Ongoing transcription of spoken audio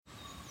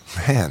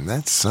Man,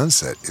 that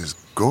sunset is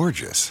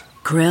gorgeous.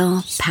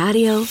 Grill,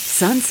 patio,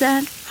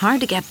 sunset.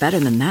 Hard to get better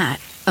than that.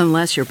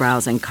 Unless you're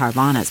browsing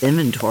Carvana's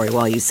inventory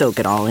while you soak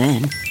it all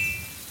in.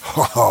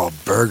 Oh,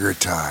 burger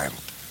time.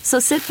 So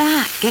sit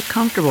back, get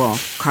comfortable.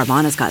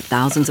 Carvana's got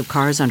thousands of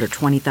cars under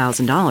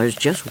 $20,000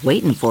 just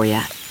waiting for you.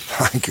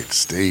 I could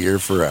stay here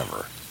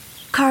forever.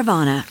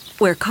 Carvana,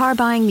 where car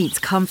buying meets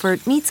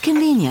comfort meets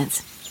convenience.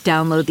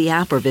 Download the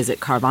app or visit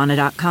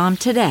Carvana.com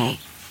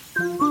today.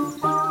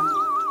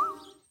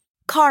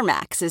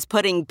 CarMax is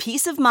putting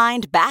peace of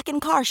mind back in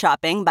car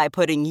shopping by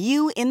putting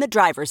you in the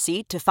driver's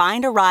seat to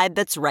find a ride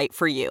that's right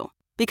for you.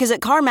 Because at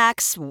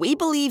CarMax, we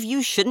believe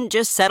you shouldn't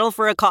just settle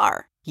for a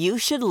car. You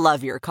should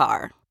love your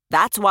car.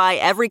 That's why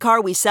every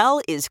car we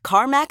sell is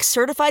CarMax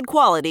certified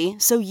quality,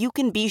 so you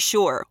can be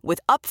sure with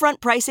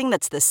upfront pricing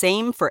that's the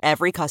same for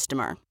every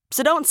customer.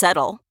 So don't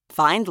settle.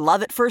 Find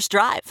love at first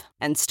drive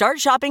and start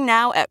shopping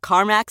now at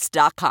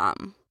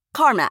CarMax.com.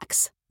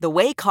 CarMax, the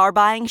way car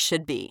buying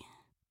should be.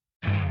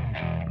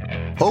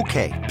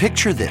 Okay,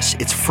 picture this.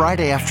 It's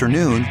Friday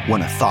afternoon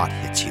when a thought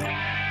hits you.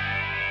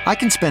 I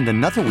can spend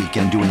another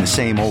weekend doing the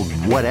same old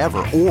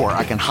whatever, or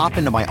I can hop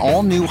into my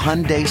all-new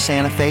Hyundai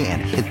Santa Fe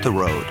and hit the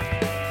road.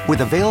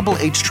 With available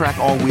H-Track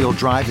all-wheel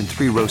drive and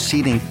 3-row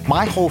seating,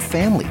 my whole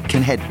family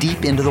can head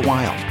deep into the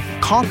wild.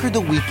 Conquer the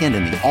weekend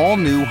in the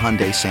all-new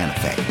Hyundai Santa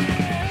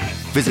Fe.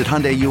 Visit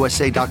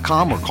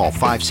HyundaiUSA.com or call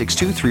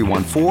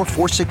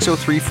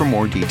 562-314-4603 for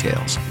more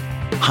details.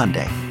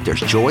 Hyundai, there's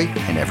joy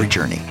in every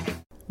journey.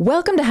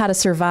 Welcome to How to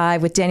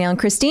Survive with Danielle and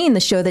Christine, the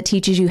show that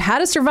teaches you how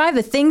to survive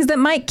the things that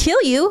might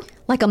kill you.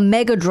 Like a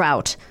mega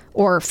drought,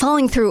 or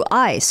falling through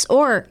ice,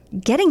 or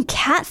getting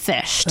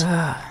catfished.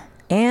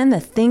 And the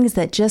things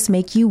that just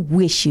make you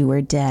wish you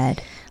were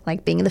dead.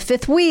 Like being in the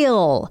fifth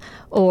wheel,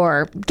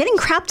 or getting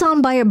crapped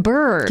on by a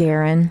bird.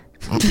 Garen.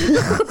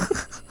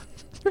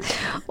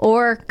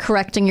 Or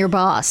correcting your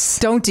boss.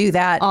 Don't do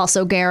that.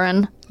 Also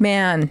Garen.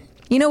 Man,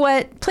 you know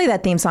what? Play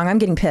that theme song. I'm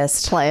getting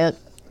pissed. Play it.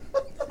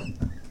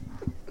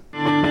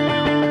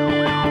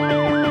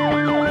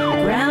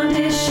 Ground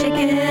is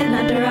shaking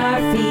under our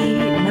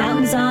feet.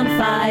 Mountains on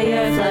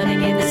fire,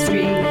 flooding in the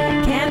street.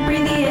 Can't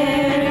breathe the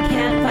air,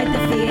 can't fight the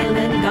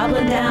feeling.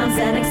 Goblin down,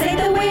 Xanax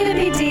ain't the way to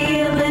be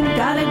dealing.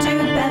 Gotta do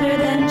better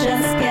than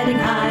just getting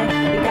high.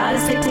 We gotta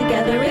stick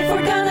together if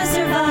we're gonna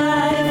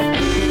survive.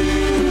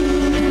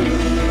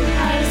 Ooh,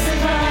 how to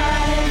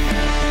survive.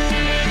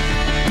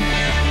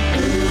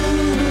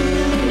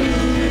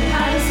 Ooh,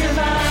 how to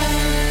survive.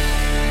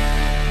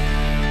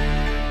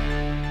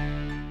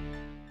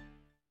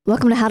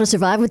 Welcome to How to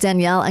Survive with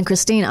Danielle and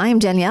Christine. I am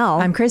Danielle.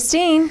 I'm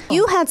Christine.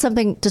 You had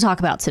something to talk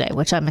about today,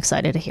 which I'm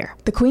excited to hear.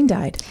 The Queen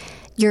died.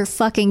 You're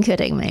fucking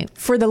kidding me.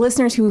 For the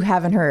listeners who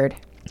haven't heard.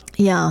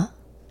 Yeah.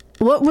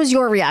 What was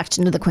your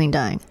reaction to the Queen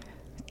dying?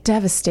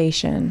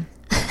 Devastation.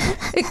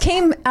 It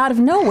came out of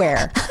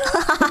nowhere.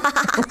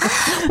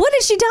 What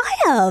did she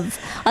die of?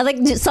 I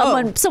like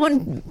someone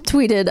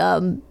tweeted, I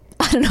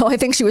don't know, I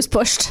think she was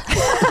pushed.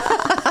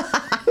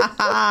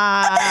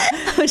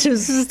 Which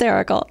was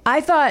hysterical.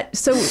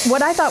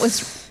 What I thought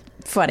was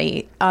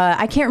funny,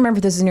 I can't remember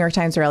if this is New York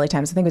Times or LA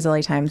Times, I think it was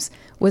LA Times,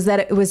 was that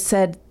it was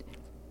said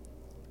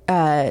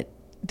the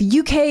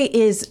UK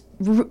is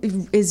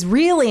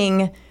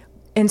reeling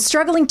and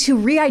struggling to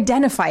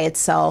re-identify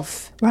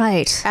itself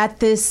right at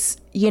this,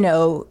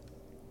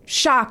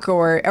 shock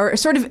or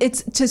sort of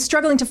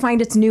struggling to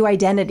find its new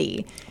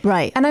identity.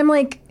 Right. And I'm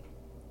like,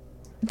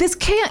 this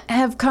can't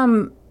have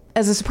come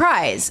as a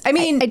surprise. I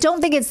mean, I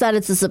don't think it's that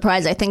it's a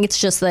surprise. I think it's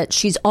just that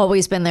she's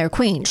always been their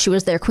queen. She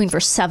was their queen for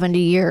 70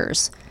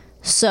 years.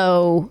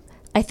 So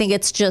I think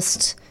it's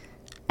just,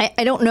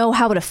 I don't know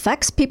how it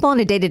affects people on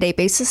a day-to-day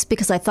basis,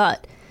 because I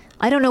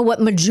don't know what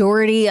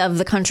majority of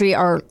the country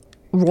are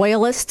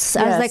royalists,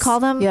 as they call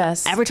them.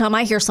 Yes. Every time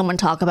I hear someone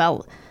talk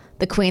about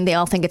the queen, they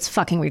all think it's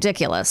fucking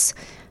ridiculous.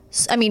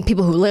 I mean,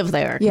 people who live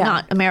there,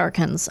 not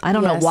Americans. I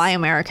don't know why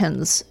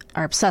Americans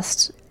are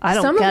obsessed. I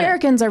don't get it. Some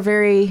Americans are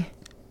very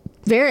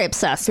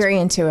obsessed. Very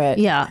into it.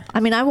 Yeah. I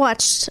mean,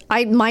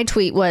 my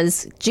tweet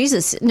was,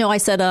 Jesus. No, I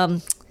said,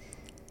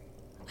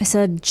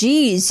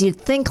 geez, you'd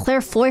think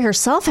Claire Foy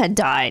herself had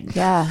died.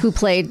 Yeah. Who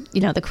played,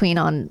 the Queen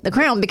on The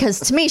Crown, because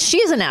to me, she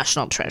is a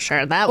national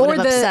treasure. That would have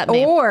upset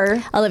me.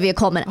 Or Olivia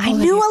Colman. I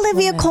knew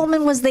Olivia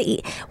Colman was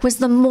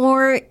the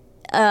more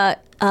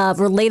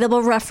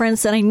relatable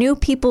reference, and I knew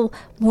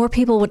more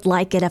people would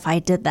like it if I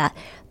did that.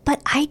 But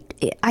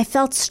I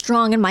felt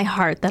strong in my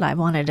heart that I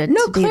wanted it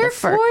to be Claire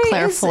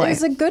Foy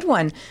is a good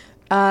one.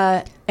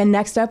 And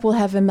next up, we'll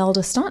have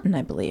Imelda Staunton,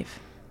 I believe,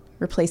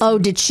 replacing. Oh,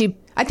 did she?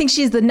 I think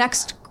she's the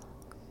next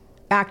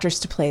actress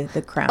to play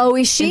the Crown. Oh,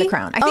 is she? In the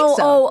Crown. I think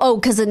so.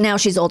 Because now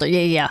she's older.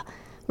 Yeah.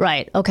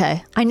 Right.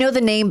 Okay. I know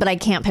the name, but I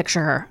can't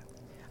picture her.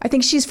 I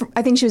think she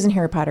was in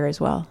Harry Potter as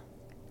well.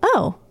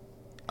 Oh.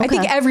 Okay. I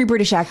think every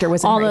British actor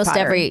was in almost Harry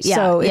Potter. Every. Yeah.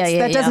 So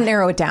that doesn't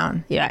narrow it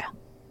down. Yeah.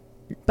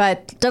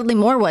 But Dudley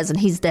Moore was, and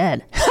he's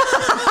dead.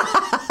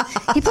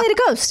 He played a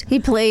ghost. He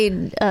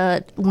played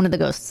one of the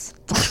ghosts.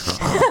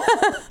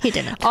 He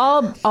didn't.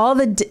 All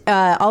the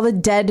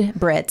dead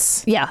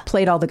Brits. Yeah.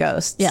 Played all the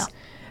ghosts. Yeah.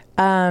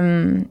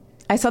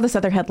 I saw this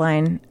other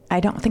headline. I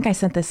don't think I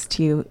sent this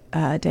to you,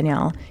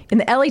 Danielle, in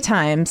the LA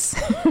Times.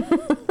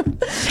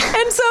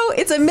 And so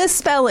it's a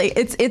misspelling.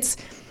 It's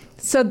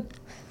so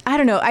I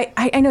don't know.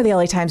 I know the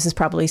LA Times is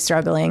probably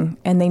struggling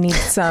and they need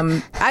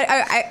some.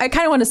 I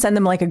kind of want to send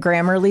them like a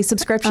Grammarly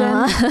subscription,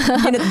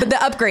 but the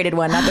upgraded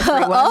one, not the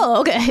free one. Oh,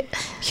 okay.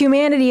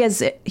 Humanity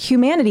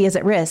is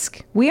at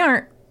risk. We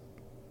aren't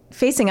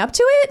facing up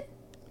to it? ?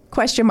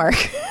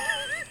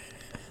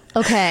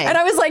 Okay. And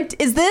I was like,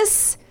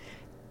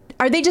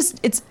 are they just,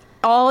 it's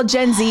all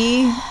Gen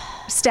Z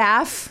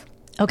staff?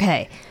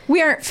 Okay.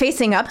 We aren't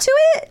facing up to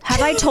it?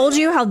 Have I told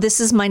you how this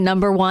is my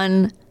number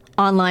one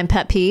online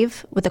pet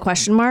peeve with the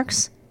question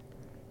marks?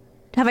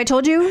 Have I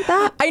told you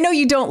that? I know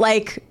you don't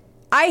like,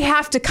 I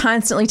have to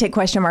constantly take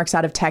question marks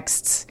out of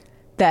texts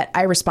that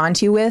I respond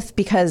to you with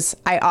because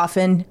I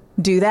often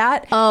do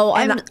that. Oh,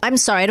 I'm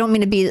sorry. I don't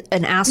mean to be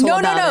an asshole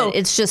about it.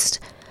 It's just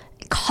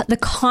the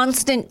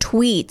constant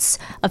tweets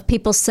of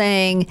people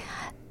saying,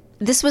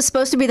 this was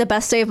supposed to be the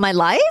best day of my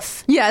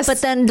life. Yes.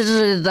 But then,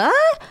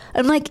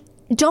 I'm like,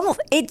 no,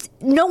 it's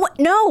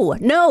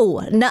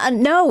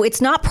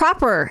not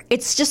proper.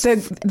 It's just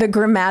the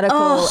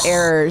grammatical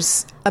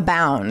errors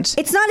abound.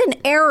 It's not an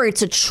error.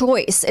 It's a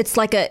choice. It's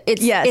like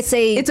it's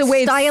a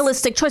way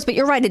stylistic choice. But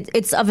you're right.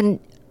 It's of a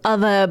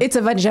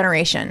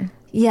generation.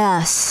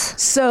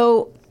 Yes.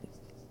 So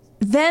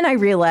then I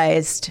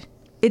realized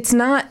it's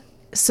not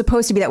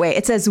supposed to be that way.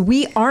 It says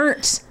we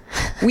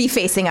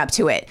facing up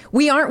to it.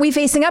 We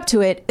facing up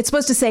to it. It's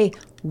supposed to say,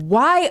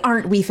 why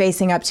aren't we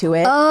facing up to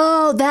it?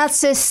 Oh,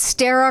 that's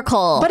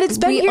hysterical. But it's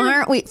been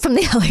aren't we from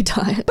the LA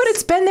Times. But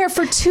it's been there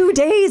for 2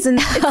 days and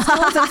it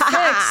still isn't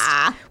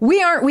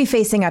fixed. We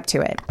facing up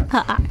to it.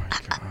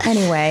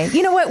 Anyway,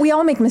 you know what? We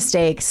all make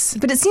mistakes.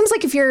 But it seems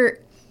like if you're,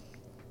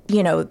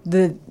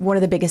 one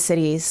of the biggest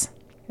cities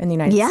in the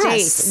United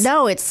States.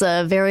 No, it's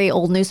a very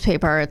old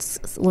newspaper.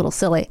 It's a little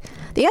silly.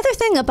 The other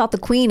thing about the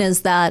Queen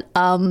is that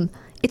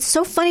it's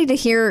so funny to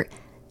hear.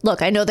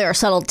 Look, I know there are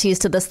subtleties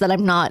to this that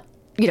I'm not,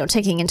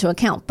 taking into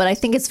account, but I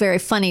think it's very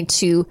funny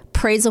to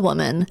praise a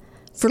woman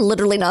for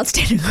literally not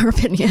stating her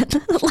opinion.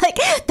 Like,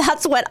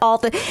 that's what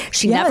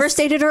she never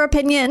stated her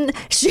opinion.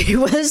 She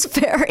was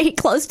very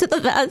close to the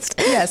vest.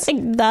 Yes.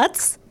 Like,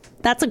 that's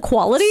a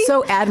quality.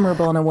 So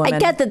admirable in a woman. I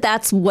get that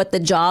that's what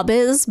the job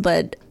is,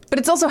 but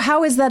it's also,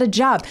 how is that a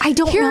job? I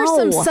don't know. Here are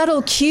some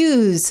subtle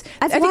cues.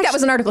 I think that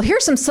was an article.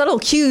 Here's some subtle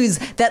cues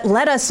that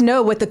let us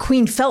know what the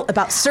Queen felt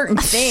about certain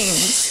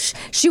things.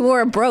 She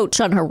wore a brooch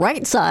on her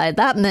right side.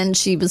 That meant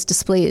she was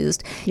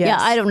displeased. Yes. Yeah,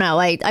 I don't know.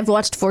 I've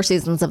watched 4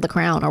 seasons of The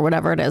Crown or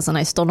whatever it is, and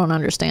I still don't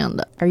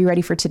understand it. Are you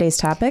ready for today's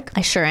topic?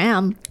 I sure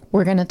am.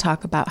 We're going to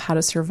talk about how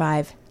to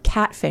survive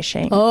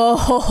catfishing.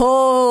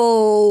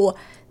 Oh,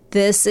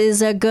 this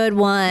is a good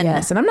one.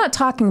 Yes, and I'm not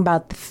talking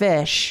about the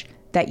fish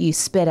that you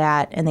spit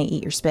at and they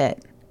eat your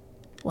spit.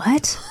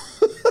 What?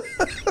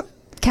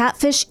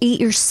 Catfish eat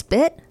your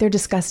spit? They're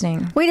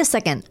disgusting. Wait a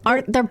second.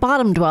 They're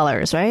bottom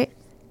dwellers, right?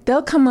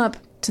 They'll come up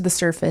to the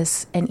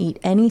surface and eat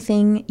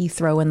anything you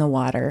throw in the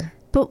water.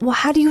 But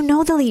how do you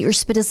know they'll eat your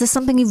spit? Is this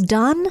something you've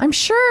done? I'm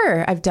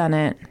sure I've done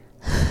it.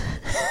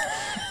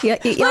 Y'all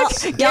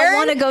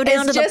want to go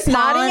down to the pond? Just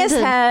nodding his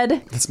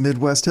head. It's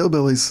Midwest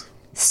hillbillies.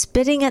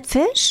 Spitting at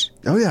fish?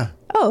 Oh, yeah.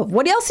 Oh,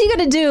 what else are you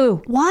going to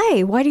do?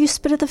 Why? Why do you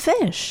spit at the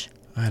fish?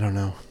 I don't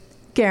know.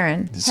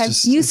 Garen, have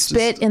you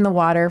spit in the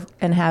water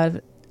and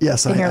have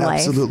yes, in I your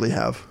absolutely life?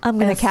 have.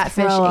 And a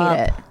catfish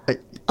ate it.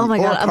 Oh my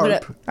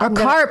God.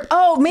 Carp.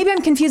 Oh, maybe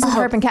I'm confusing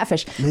carp and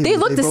catfish. Maybe. They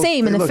look the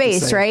same in the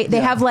face, right? They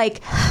have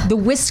like the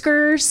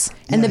whiskers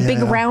and the big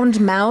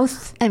round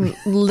mouth. I'm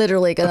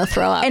literally going to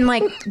throw up. And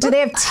like, do they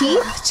have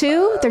teeth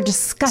too? They're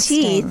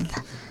disgusting.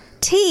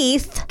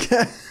 Teeth?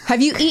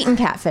 Have you eaten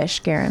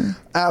catfish, Garen?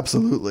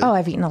 Absolutely. Oh,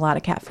 I've eaten a lot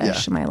of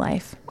catfish in my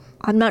life.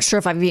 I'm not sure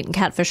if I've eaten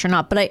catfish or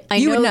not, but I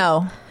you would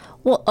know.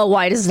 Well,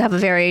 why does it have a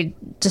very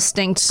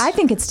distinct? I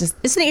think it's just.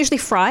 Isn't it usually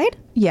fried?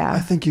 Yeah. I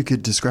think you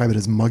could describe it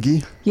as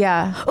muggy.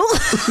 Yeah.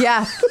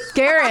 Yeah.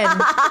 Garen,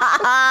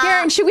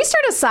 should we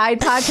start a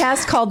side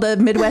podcast called the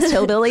Midwest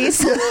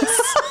Hillbillies?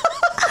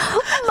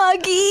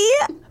 Muggy.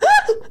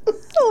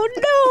 Oh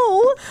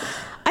no.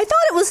 I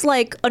thought it was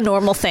like a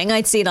normal thing.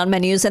 I'd see it on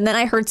menus, and then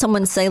I heard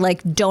someone say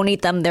like, "Don't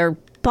eat them. They're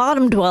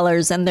bottom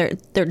dwellers and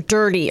they're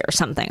dirty or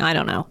something." I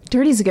don't know.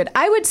 Dirty's good.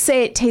 I would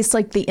say it tastes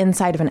like the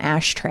inside of an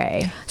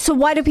ashtray. So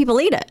why do people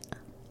eat it?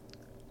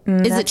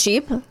 Is it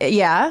cheap?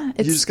 Yeah.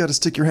 You just got to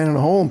stick your hand in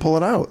a hole and pull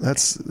it out.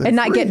 That's and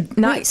not free. get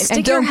not Wait,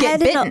 and don't get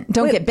bitten.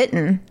 Don't get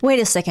bitten. Wait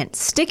a second.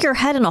 Stick your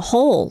head in a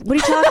hole. What are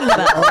you talking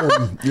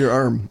about? Your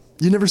arm.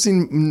 You never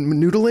seen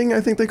noodling?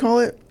 I think they call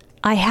it.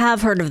 I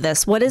have heard of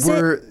this. What is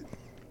it?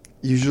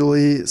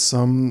 Usually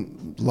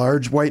some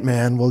large white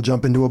man will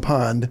jump into a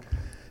pond,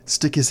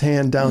 stick his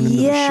hand down into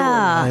the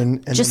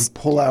shoreline, and then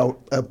pull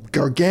out a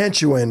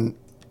gargantuan.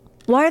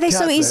 Why are they so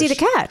catfish. easy to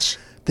catch?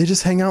 They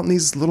just hang out in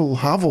these little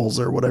hovels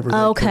or whatever.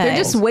 They're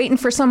just waiting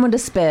for someone to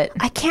spit.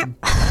 I can't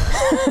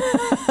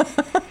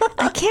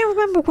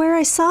remember where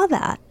I saw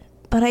that.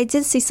 But I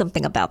did see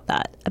something about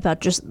that,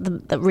 about just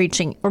the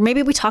reaching, or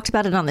maybe we talked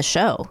about it on the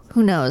show.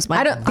 Who knows?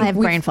 I have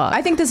brain fog.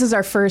 I think this is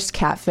our first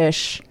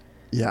catfish.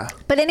 Yeah.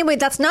 But anyway,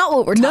 that's not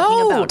what we're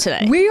talking about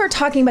today. We are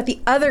talking about the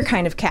other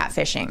kind of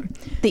catfishing.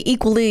 The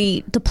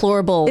equally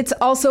deplorable. It's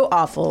also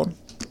awful.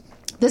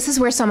 This is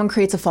where someone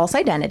creates a false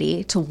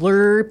identity to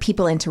lure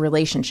people into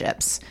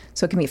relationships.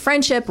 So it can be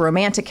friendship,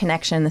 romantic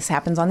connection. This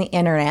happens on the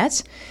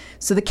internet.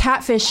 So the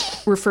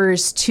catfish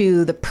refers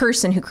to the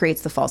person who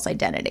creates the false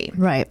identity.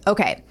 Right.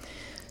 Okay.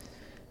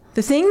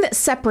 The thing that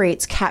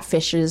separates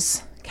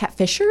catfishers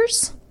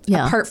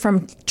apart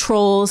from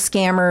trolls,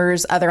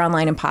 scammers, other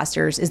online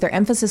imposters is their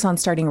emphasis on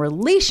starting a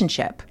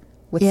relationship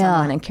with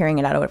someone and carrying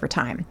it out over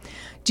time.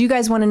 Do you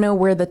guys want to know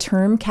where the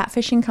term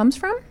catfishing comes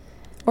from?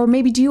 Or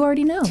maybe do you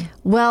already know?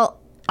 Well,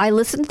 I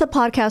listened to the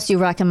podcast you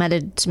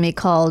recommended to me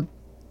called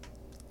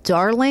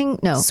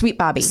Sweet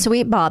Bobby.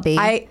 Sweet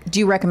Bobby. Do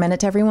you recommend it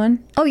to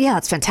everyone? Oh, yeah,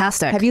 it's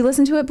fantastic. Have you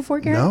listened to it before,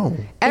 Karen? No.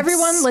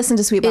 Everyone listen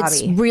to Sweet Bobby.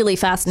 It's really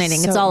fascinating.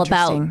 So it's all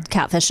about interesting.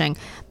 catfishing.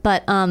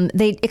 But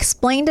they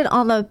explained it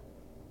on the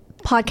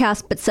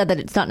podcast, but said that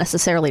it's not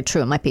necessarily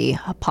true. It might be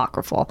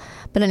apocryphal.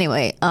 But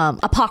anyway,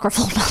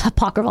 apocryphal.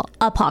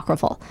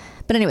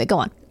 But anyway, go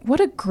on. What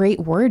a great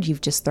word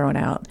you've just thrown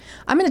out.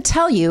 I'm going to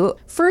tell you,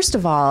 first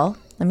of all,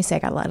 let me say I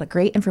got a lot of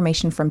great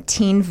information from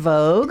Teen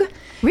Vogue.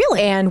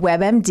 Really? And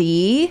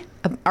WebMD,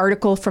 an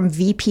article from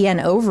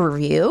VPN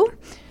Overview,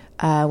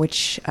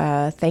 which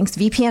thanks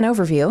VPN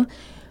Overview.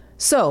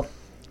 So,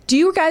 do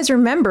you guys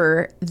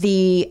remember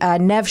the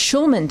Nev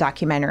Schulman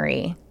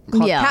documentary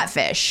called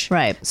Catfish?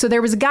 Right. So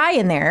there was a guy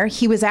in there.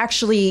 He was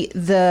actually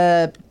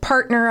the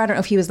partner, I don't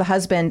know if he was the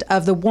husband,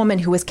 of the woman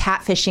who was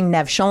catfishing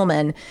Nev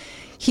Schulman.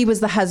 He was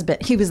the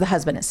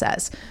husband, it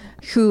says,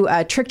 who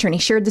tricked her. And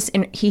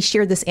he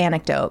shared this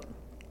anecdote.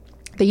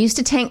 They used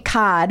to tank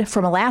cod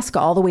from Alaska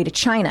all the way to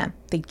China.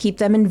 They'd keep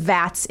them in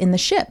vats in the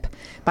ship.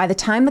 By the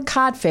time the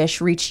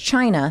codfish reached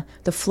China,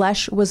 the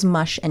flesh was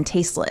mush and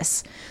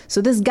tasteless.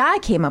 So this guy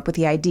came up with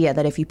the idea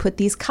that if you put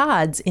these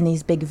cods in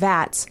these big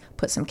vats,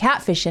 put some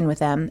catfish in with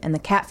them, and the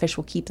catfish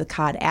will keep the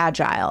cod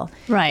agile.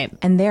 Right.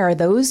 And there are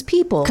those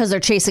people. Because they're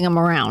chasing them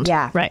around.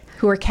 Yeah. Right.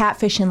 Who are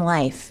catfish in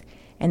life.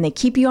 And they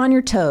keep you on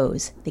your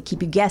toes. They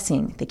keep you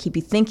guessing. They keep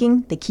you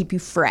thinking. They keep you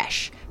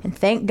fresh. And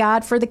thank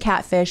God for the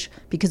catfish,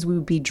 because we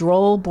would be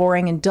droll,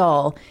 boring, and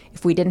dull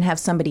if we didn't have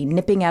somebody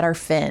nipping at our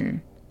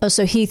fin. Oh,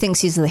 so he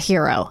thinks he's the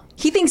hero.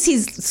 He thinks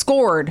he's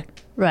scored.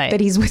 Right. That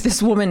he's with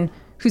this woman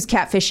who's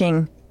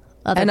catfishing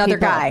another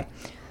people. guy.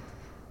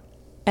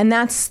 And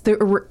that's the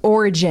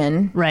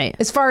origin. Right.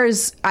 As far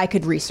as I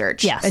could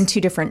research. Yes. And 2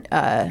 different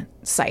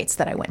sites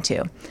that I went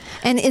to.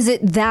 And is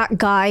it that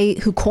guy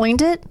who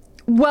coined it?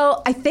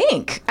 Well, I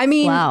think. I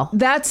mean, wow.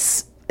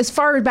 That's as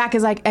far back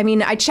as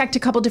I checked a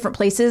couple different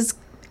places,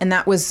 and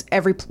that was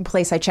every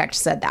place I checked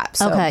said that.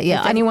 So okay,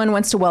 yeah. If anyone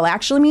wants to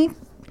actually me,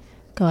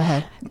 go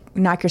ahead.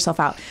 Knock yourself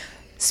out.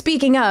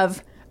 Speaking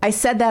of, I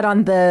said that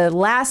on the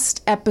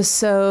last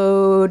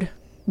episode.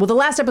 Well, the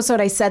last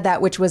episode I said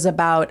that, which was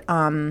about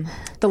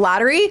the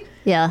lottery.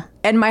 Yeah.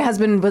 And my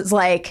husband was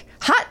like,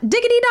 hot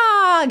diggity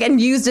dog,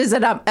 and used it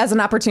as an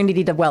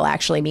opportunity to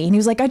actually me. And he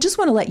was like, I just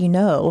want to let you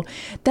know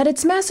that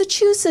it's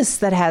Massachusetts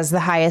that has the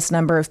highest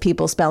number of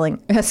people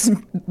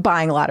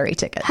buying lottery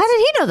tickets. How did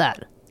he know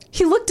that?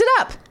 He looked it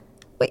up.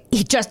 Wait,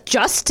 he just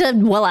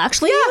to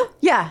actually?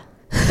 Yeah.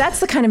 That's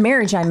the kind of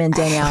marriage I'm in,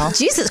 Danielle.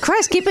 Jesus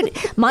Christ, keep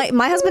it.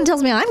 My husband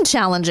tells me I'm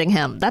challenging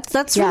him.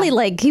 That's really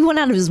like he went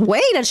out of his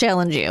way to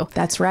challenge you.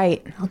 That's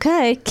right.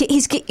 Okay,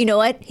 you know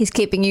what? He's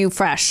keeping you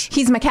fresh.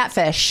 He's my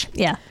catfish.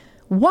 Yeah.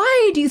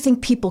 Why do you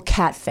think people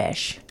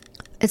catfish?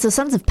 It's a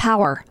sense of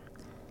power.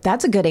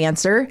 That's a good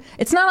answer.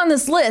 It's not on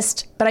this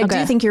list, but I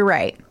do think you're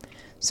right.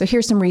 So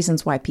here's some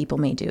reasons why people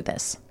may do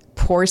this.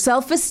 Poor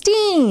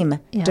self-esteem,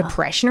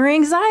 depression or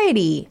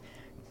anxiety,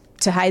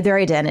 to hide their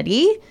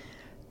identity,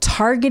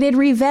 targeted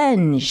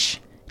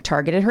revenge,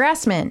 targeted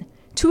harassment,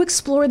 to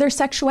explore their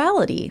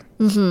sexuality.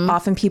 Mm-hmm.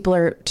 Often people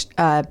are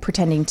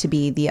pretending to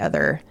be the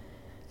other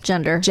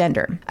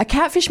gender. A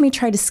catfish may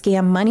try to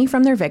scam money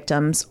from their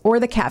victims, or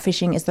the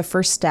catfishing is the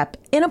first step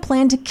in a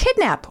plan to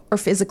kidnap or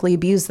physically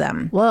abuse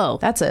them. Whoa.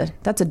 That's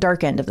a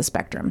dark end of the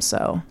spectrum.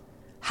 So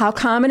how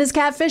common is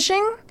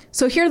catfishing?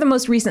 So here are the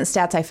most recent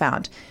stats I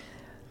found.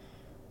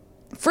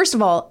 First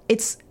of all,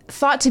 it's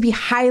thought to be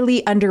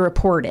highly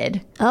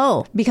underreported.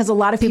 Oh. Because a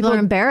lot of people are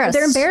embarrassed.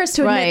 They're embarrassed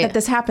to admit that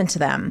this happened to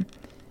them.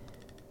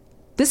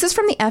 This is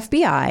from the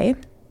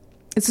FBI.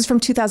 This is from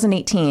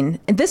 2018.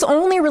 And this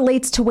only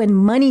relates to when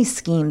money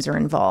schemes are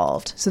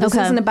involved. So this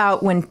isn't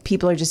about when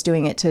people are just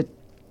doing it to,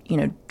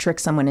 trick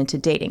someone into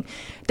dating.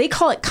 They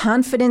call it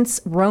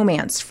confidence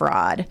romance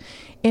fraud.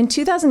 In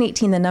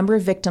 2018, the number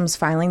of victims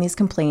filing these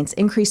complaints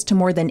increased to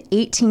more than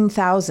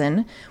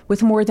 18,000,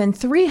 with more than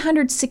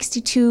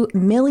 $362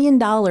 million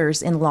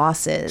in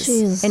losses.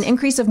 Jeez. An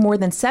increase of more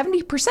than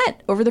 70%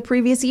 over the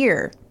previous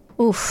year.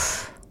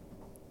 Oof.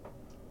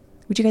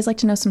 Would you guys like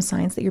to know some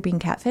signs that you're being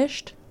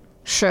catfished?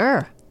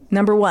 Sure.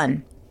 Number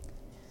 1,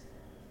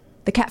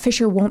 the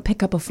catfisher won't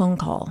pick up a phone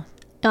call.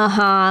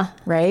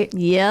 Right?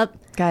 Yep.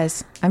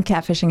 Guys, I'm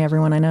catfishing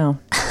everyone I know.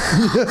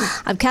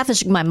 I'm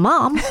catfishing my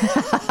mom.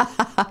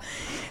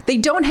 They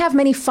don't have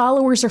many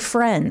followers or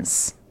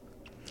friends.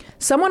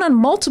 Someone on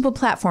multiple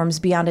platforms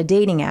beyond a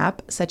dating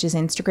app, such as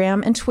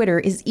Instagram and Twitter,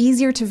 is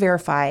easier to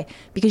verify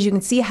because you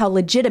can see how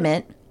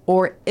legitimate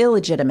or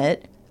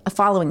illegitimate a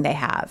following they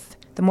have.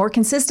 The more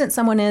consistent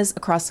someone is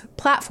across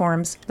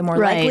platforms, the more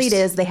likely it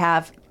is they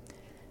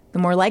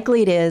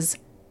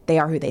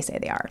are who they say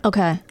they are.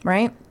 Okay.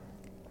 Right?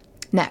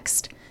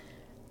 Next,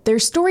 their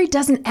story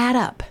doesn't add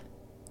up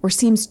or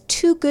seems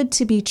too good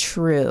to be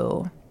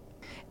true.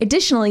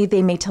 Additionally,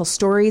 they may tell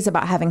stories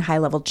about having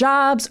high-level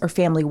jobs or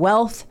family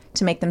wealth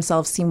to make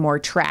themselves seem more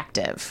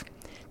attractive.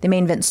 They may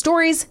invent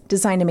stories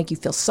designed to make you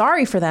feel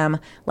sorry for them,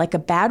 like a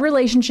bad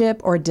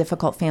relationship or a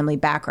difficult family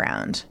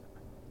background.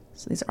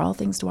 So these are all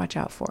things to watch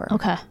out for.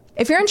 Okay.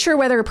 If you're unsure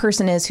whether a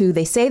person is who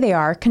they say they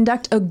are,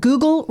 conduct a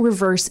Google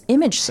reverse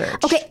image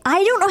search. Okay,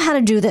 I don't know how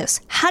to do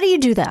this. How do you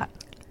do that?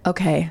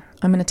 Okay,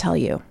 I'm going to tell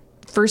you.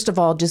 First of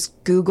all,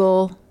 just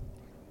Google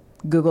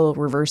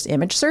reverse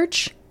image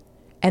search.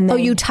 And then,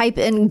 you type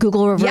in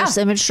Google reverse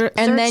image search?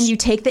 And then you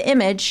take the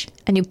image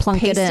and you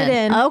plunk paste it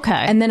in. Okay.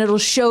 And then it'll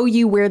show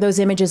you where those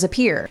images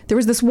appear. There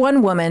was this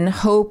one woman,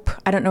 Hope,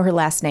 I don't know her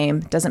last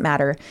name, doesn't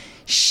matter.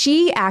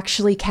 She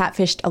actually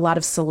catfished a lot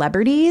of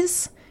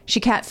celebrities. She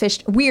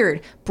catfished,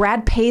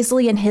 Brad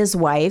Paisley and his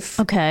wife.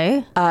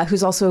 Okay.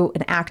 Who's also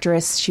an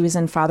actress. She was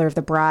in Father of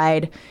the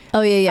Bride.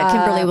 Oh, yeah.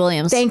 Kimberly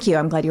Williams. Thank you.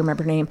 I'm glad you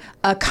remember her name.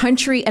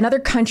 Another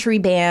country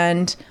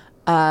band,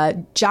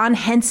 John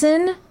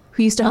Henson,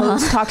 who used to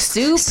host Talk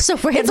Soup. So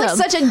random. It's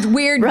like such a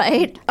weird...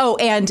 Right. Oh,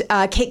 and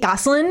Kate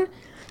Gosselin.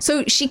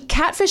 So she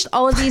catfished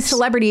all of these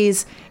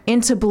celebrities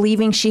into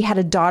believing she had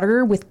a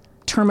daughter with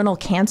terminal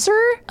cancer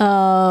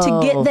to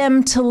get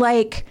them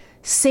to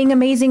sing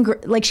Amazing...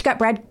 she got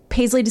Brad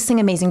Paisley to sing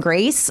Amazing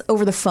Grace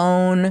over the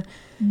phone.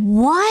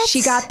 What?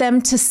 She got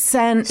them to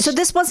send... So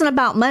this wasn't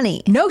about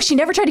money? No, she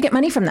never tried to get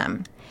money from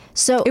them.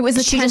 So it was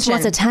attention. She just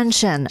wants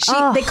attention.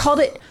 They called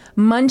it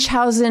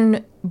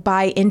Munchausen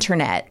by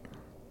internet.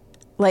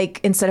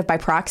 Instead of by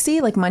proxy,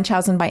 like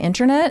Munchausen by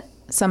internet.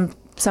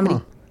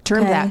 Somebody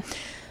termed that.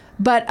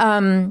 But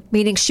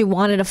meaning she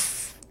wanted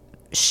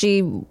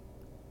she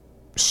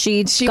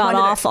got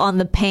off on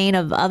the pain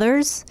of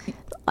others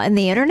on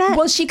the internet?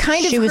 Well, she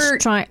was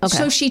trying. Okay.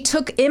 So she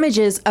took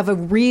images of a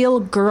real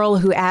girl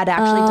who had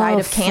actually died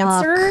of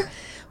cancer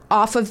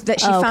off of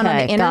that she found on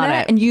the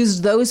internet and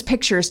used those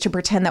pictures to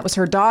pretend that was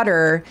her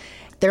daughter.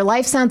 Their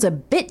life sounds a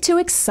bit too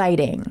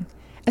exciting,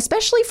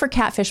 especially for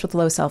catfish with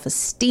low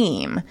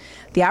self-esteem.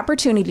 The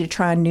opportunity to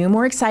try on new,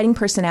 more exciting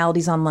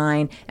personalities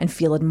online and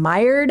feel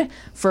admired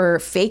for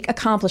fake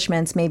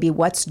accomplishments may be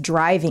what's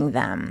driving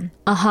them.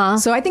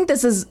 So I think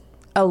this is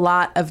a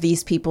lot of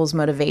these people's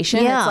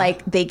motivation. Yeah. It's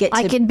like they get to...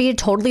 I could be a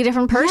totally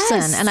different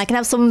person and I can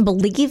have someone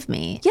believe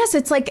me. Yes,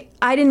 it's like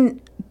I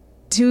didn't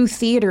do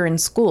theater in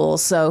school,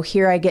 so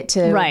here I get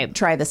to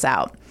try this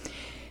out.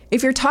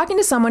 If you're talking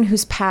to someone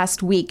whose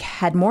past week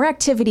had more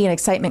activity and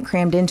excitement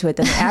crammed into it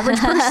than the average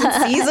person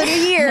sees in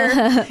a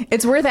year,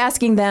 it's worth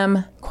asking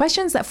them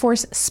questions that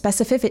force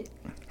specificity.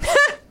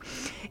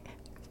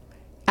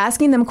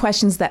 Asking them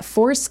questions that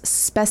force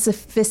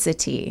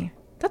specificity.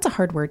 That's a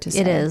hard word to say.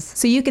 It is.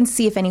 So you can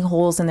see if any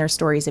holes in their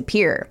stories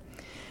appear.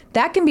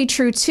 That can be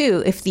true,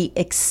 too, if the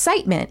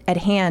excitement at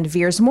hand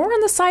veers more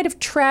on the side of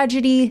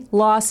tragedy,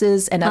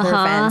 losses, and other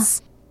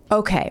events.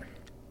 Okay.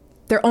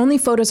 Their only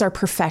photos are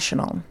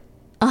professional.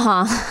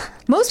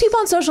 Most people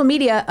on social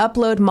media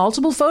upload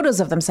multiple photos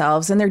of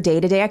themselves in their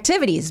day-to-day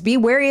activities. Be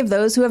wary of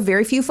those who have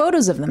very few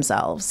photos of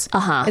themselves.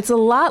 It's a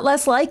lot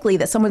less likely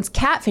that someone's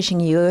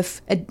catfishing you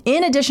if,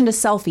 in addition to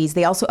selfies,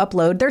 they also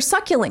upload their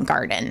succulent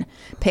garden,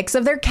 pics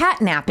of their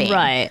cat napping,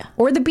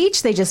 or the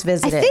beach they just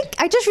visited.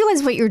 I just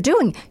realized what you're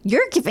doing.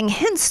 You're giving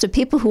hints to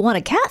people who want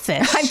to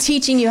catfish. I'm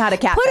teaching you how to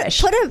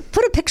catfish.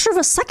 Put a picture of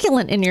a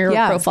succulent in your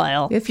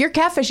profile. If you're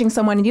catfishing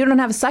someone and you don't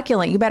have a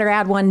succulent, you better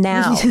add one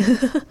now.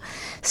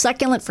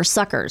 Succulent for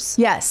suckers.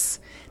 Yes.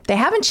 They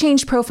haven't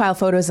changed profile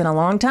photos in a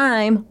long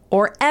time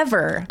or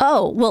ever.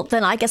 Oh, well,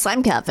 then I guess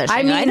I'm catfishing.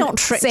 I don't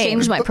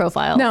change my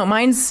profile. No,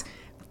 mine's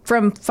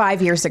from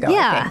 5 years ago,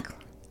 I think.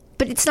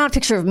 But it's not a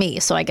picture of me,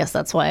 so I guess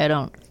that's why I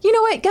don't. You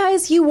know what,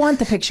 guys? You want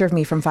the picture of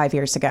me from 5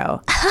 years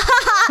ago.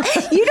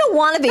 You don't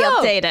want to be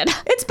updated.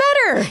 It's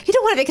better. You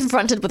don't want to be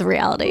confronted with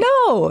reality.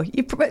 No,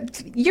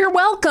 you're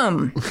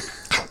welcome.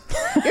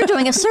 You're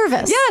doing a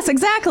service. Yes,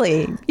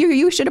 exactly.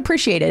 You should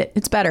appreciate it.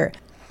 It's better.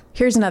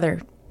 Here's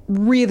another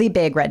really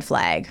big red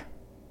flag.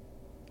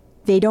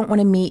 They don't want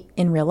to meet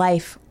in real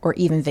life or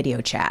even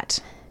video chat.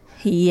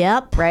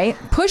 Yep. Right?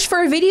 Push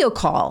for a video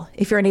call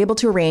if you're unable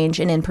to arrange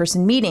an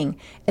in-person meeting,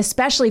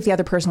 especially if the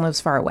other person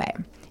lives far away.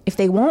 If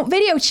they won't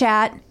video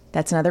chat,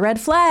 that's another red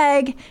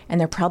flag, and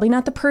they're probably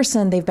not the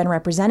person they've been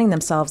representing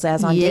themselves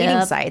as on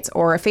dating sites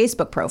or a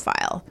Facebook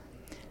profile.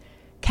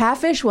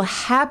 Catfish will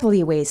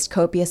happily waste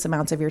copious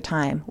amounts of your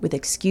time with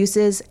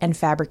excuses and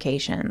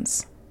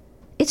fabrications.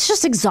 It's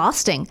just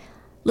exhausting.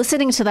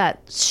 Listening to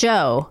that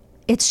show,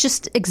 it's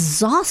just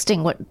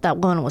exhausting what that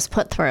woman was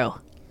put through.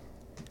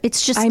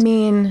 It's just, I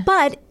mean,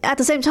 but at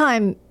the same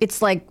time,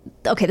 it's like,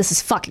 okay, this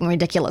is fucking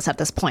ridiculous at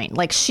this point.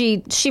 Like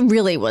she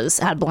really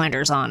had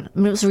blinders on. I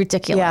mean, it was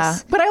ridiculous. Yeah,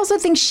 but I also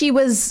think she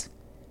was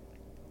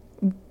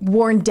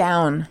worn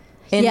down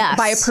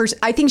by a person.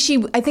 I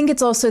think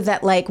it's also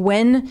that like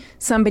when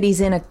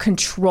somebody's in a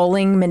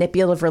controlling,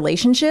 manipulative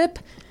relationship,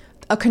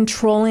 a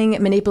controlling,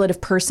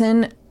 manipulative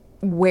person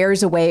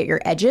wears away at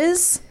your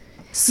edges.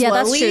 Slowly.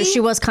 Yeah, that's true. She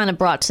was kind of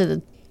brought to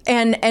the,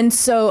 and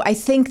so I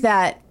think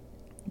that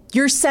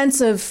your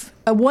sense of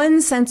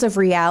one sense of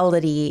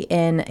reality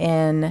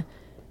in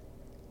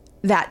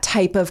that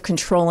type of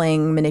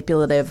controlling,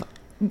 manipulative,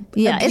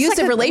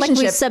 abusive relationship.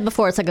 Like we said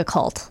before, it's like a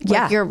cult.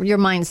 Yeah, like your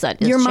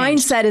mindset. Your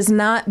changed. mindset is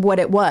not what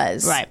it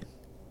was. Right.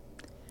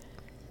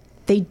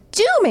 They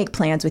do make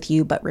plans with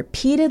you, but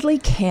repeatedly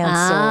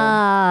cancel.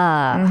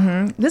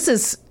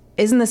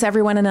 Isn't this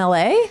everyone in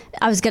LA?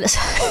 I was gonna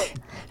say.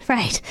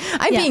 Right.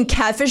 I'm being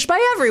catfished by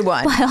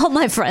everyone. By all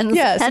my friends.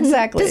 Yes, and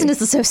exactly. Business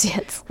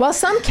associates. While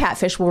some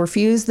catfish will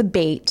refuse the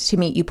bait to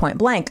meet you point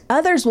blank,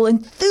 others will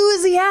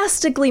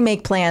enthusiastically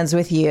make plans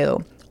with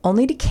you,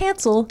 only to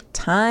cancel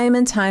time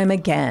and time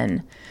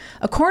again.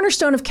 A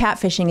cornerstone of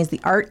catfishing is the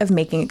art of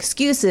making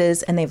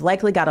excuses, and they've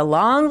likely got a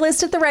long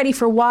list at the ready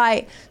for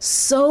why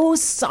so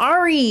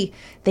sorry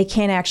they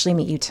can't actually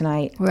meet you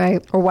tonight.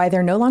 Right. Or why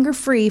they're no longer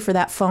free for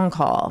that phone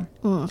call.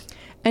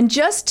 And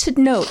just to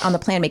note on the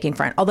plan making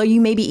front, although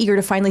you may be eager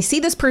to finally see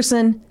this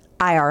person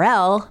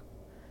IRL,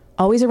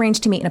 always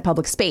arrange to meet in a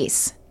public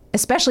space,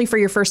 especially for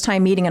your first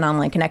time meeting an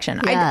online connection.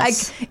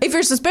 Yes. If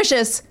you're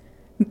suspicious,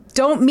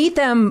 don't meet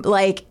them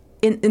like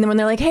and then when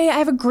they're like, hey, I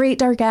have a great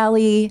dark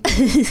alley.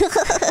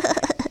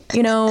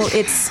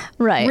 It's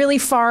really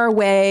far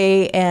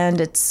away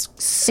and it's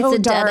so it's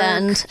a dark. Dead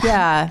end.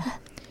 Yeah.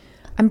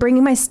 I'm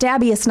bringing my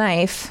stabbiest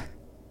knife.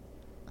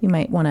 You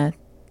might want to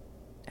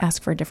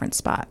ask for a different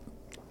spot.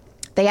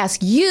 They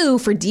ask you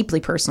for deeply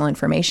personal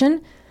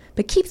information,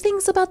 but keep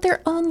things about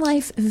their own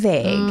life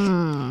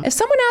vague. If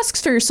someone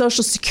asks for your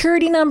social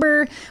security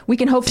number, we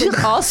can hopefully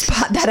all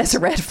spot that as a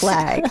red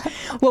flag.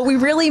 What we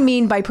really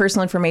mean by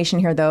personal information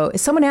here, though,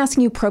 is someone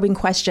asking you probing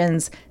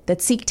questions that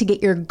seek to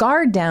get your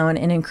guard down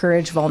and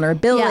encourage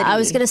vulnerability. Yeah, I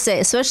was going to say,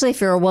 especially if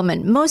you're a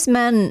woman, most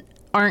men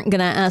aren't going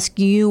to ask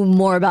you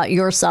more about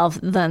yourself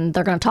than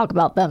they're going to talk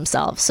about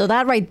themselves. So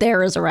that right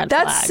there is a red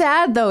flag. That's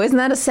sad, though. Isn't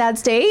that a sad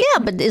state?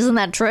 Yeah, but isn't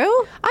that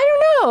true? I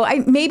don't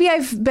know. Maybe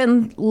I've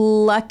been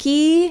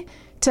lucky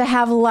to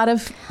have a lot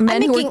of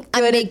men who are good.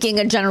 I'm making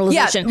a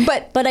generalization.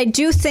 Yeah, but I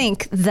do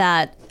think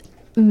that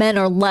men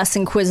are less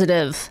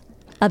inquisitive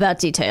about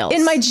details.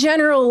 In my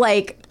general,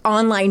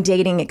 online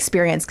dating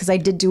experience, because I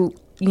did do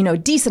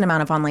decent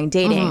amount of online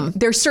dating.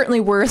 There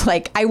certainly were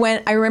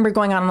I remember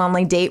going on an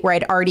online date where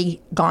I'd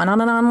already gone on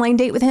an online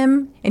date with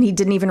him and he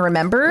didn't even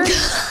remember.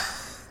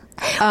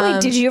 Wait,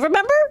 did you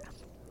remember?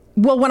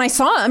 Well, when I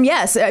saw him,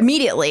 yes,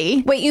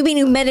 immediately. Wait, you mean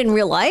you met in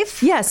real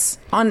life? Yes,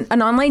 on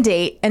an online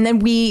date. And then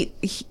we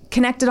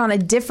connected on a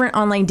different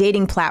online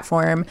dating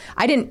platform.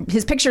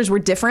 His pictures were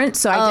different.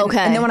 So I didn't. Okay.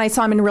 And then when I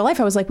saw him in real life,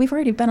 I was like, we've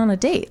already been on a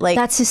date.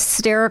 That's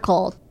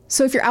hysterical.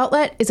 So if your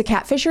outlet is a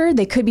catfisher,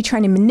 they could be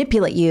trying to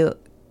manipulate you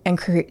and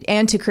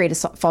to create a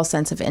false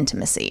sense of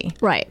intimacy.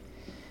 Right.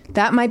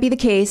 That might be the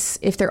case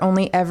if they're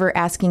only ever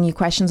asking you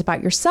questions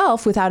about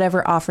yourself without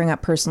ever offering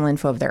up personal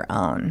info of their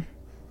own.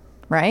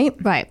 Right?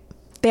 Right.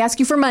 They ask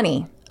you for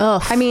money.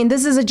 Ugh. I mean,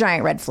 this is a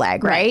giant red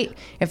flag, right?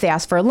 If they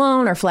ask for a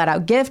loan or flat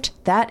out gift,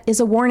 that is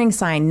a warning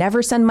sign.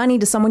 Never send money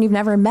to someone you've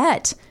never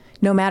met,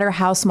 no matter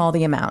how small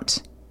the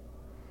amount.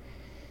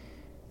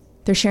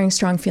 They're sharing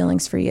strong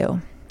feelings for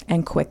you.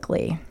 And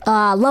quickly.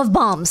 Love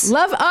bombs.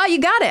 You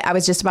got it. I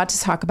was just about to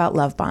talk about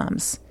love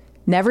bombs.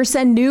 Never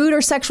send nude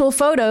or sexual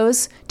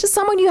photos to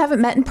someone you haven't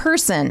met in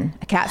person.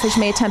 A catfish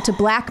may attempt to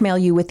blackmail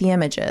you with the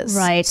images.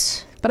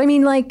 Right. But I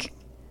mean, I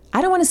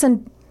don't want to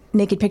send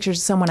naked pictures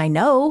to someone I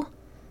know.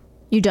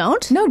 You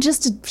don't? No,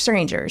 just to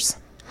strangers.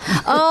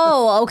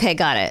 Oh, okay,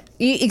 got it.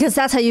 Because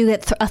that's how you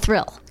get a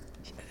thrill.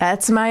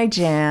 That's my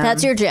jam.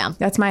 That's your jam.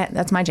 That's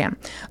my jam.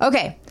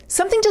 Okay,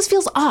 something just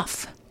feels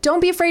off. Don't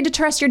be afraid to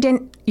trust your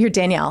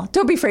Danielle.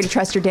 Don't be afraid to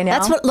trust your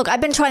Danielle. Look, I've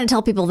been trying to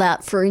tell people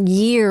that for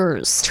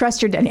years.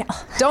 Trust your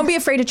Danielle. Don't be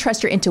afraid to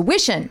trust your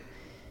intuition.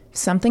 If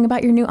something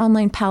about your new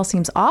online pal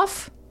seems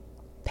off,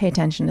 pay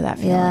attention to that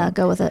feeling. Yeah,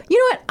 go with it. You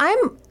know what?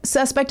 I'm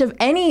suspect of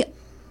any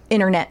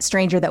internet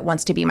stranger that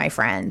wants to be my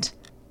friend.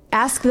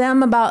 Ask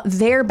them about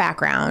their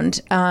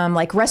background,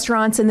 like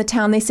restaurants in the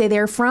town they say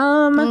they're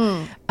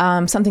from,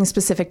 something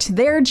specific to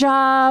their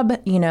job,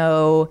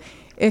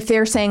 if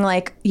they're saying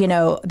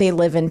they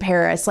live in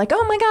Paris,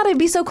 oh my God, it'd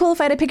be so cool if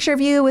I had a picture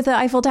of you with the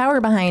Eiffel Tower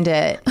behind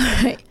it.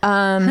 Right.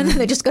 And then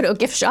they just go to a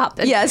gift shop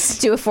and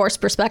do a forced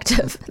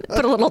perspective.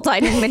 Put a little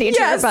tiny miniature.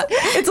 Yes,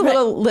 it's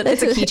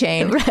it's a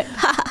keychain. Right.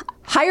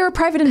 Hire a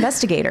private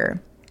investigator.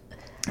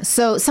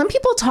 So some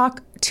people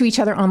talk to each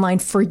other online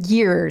for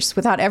years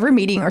without ever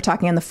meeting or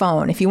talking on the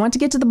phone. If you want to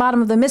get to the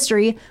bottom of the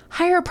mystery,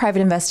 hire a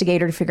private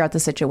investigator to figure out the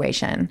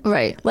situation.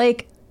 Right.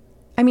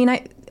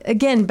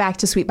 Again, back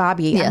to Sweet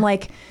Bobby. Yeah. I'm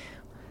like,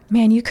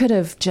 man, you could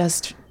have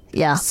just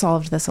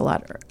solved this a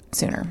lot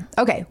sooner.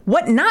 Okay,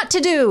 what not to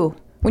do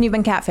when you've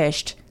been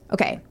catfished.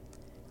 Okay,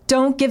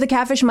 don't give the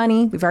catfish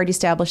money. We've already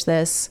established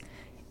this.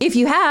 If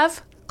you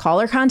have,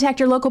 call or contact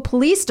your local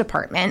police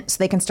department so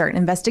they can start an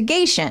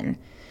investigation.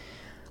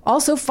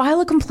 Also,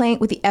 file a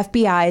complaint with the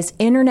FBI's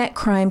Internet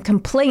Crime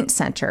Complaint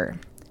Center.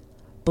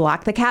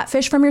 Block the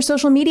catfish from your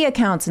social media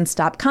accounts and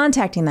stop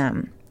contacting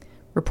them.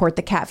 Report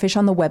the catfish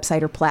on the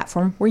website or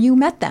platform where you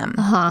met them.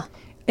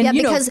 And yeah,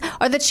 because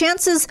are the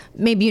chances,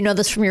 maybe you know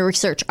this from your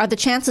research, are the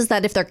chances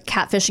that if they're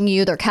catfishing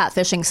you, they're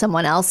catfishing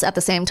someone else at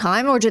the same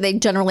time? Or do they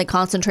generally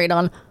concentrate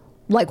on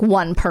like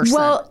one person?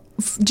 Well,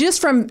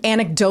 just from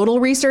anecdotal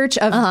research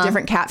of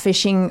different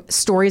catfishing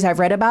stories I've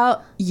read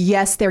about,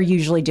 yes, they're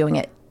usually doing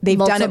it. They've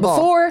done it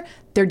before,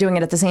 they're doing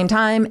it at the same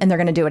time, and they're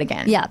going to do it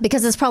again. Yeah,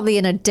 because it's probably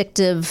an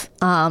addictive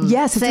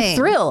yes, it's thing. a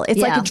thrill.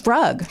 It's like a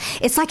drug.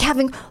 It's like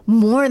having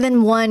more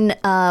than one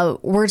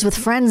Words with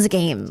Friends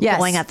game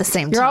going at the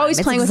same time. You're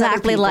always playing with other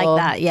exactly people. like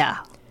that, yeah.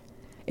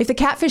 If the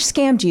catfish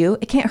scammed you,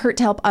 it can't hurt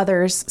to help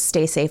others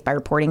stay safe by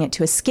reporting it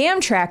to a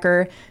scam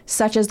tracker,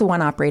 such as the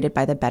one operated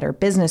by the Better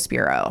Business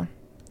Bureau.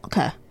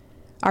 Okay.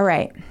 All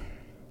right.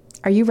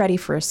 Are you ready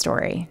for a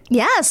story?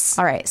 Yes.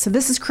 All right. So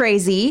this is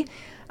crazy.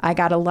 I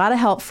got a lot of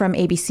help from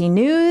ABC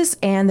News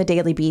and the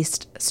Daily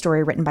Beast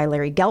story written by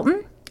Larry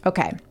Gelton.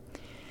 Okay.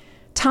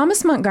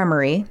 Thomas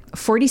Montgomery, a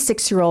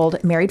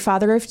 46-year-old married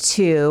father of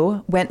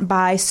two, went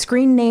by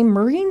screen name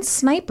Marine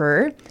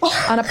Sniper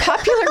on a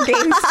popular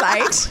game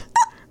site,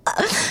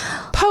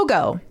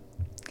 Pogo.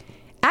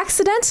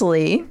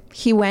 Accidentally,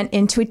 he went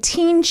into a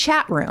teen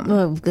chat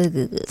room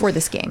for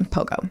this game,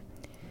 Pogo.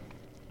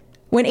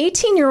 When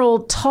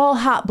 18-year-old tall,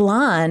 hot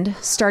blonde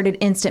started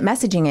instant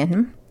messaging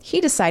him,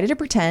 he decided to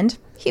pretend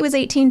he was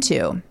 18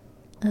 too.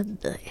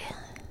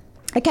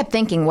 I kept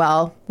thinking,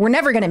 well, we're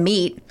never going to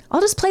meet. I'll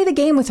just play the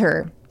game with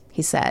her,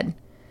 he said.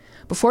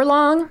 Before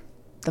long,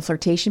 the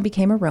flirtation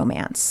became a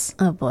romance.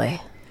 Oh, boy.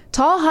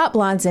 Tall, hot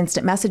blonde's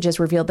instant messages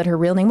revealed that her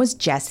real name was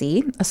Jessie,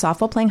 a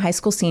softball-playing high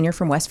school senior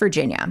from West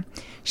Virginia.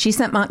 She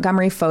sent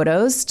Montgomery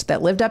photos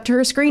that lived up to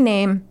her screen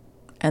name,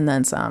 and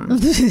then some.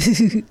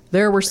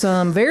 There were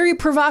some very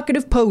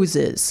provocative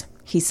poses,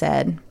 he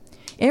said.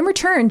 In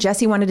return,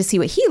 Jessie wanted to see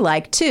what he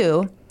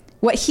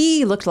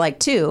looked like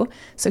too,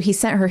 so he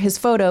sent her his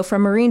photo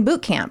from Marine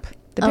boot camp.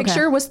 The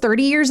picture was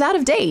 30 years out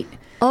of date.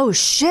 Oh,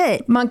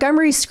 shit.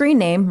 Montgomery's screen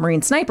name,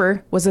 Marine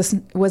Sniper, was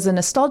a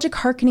nostalgic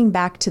hearkening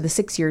back to the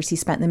 6 years he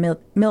spent in the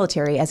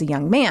military as a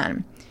young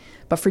man.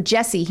 But for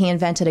Jessie, he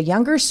invented a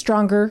younger,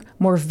 stronger,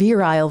 more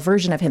virile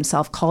version of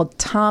himself called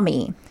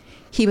Tommy.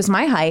 He was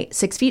my height,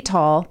 6 feet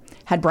tall,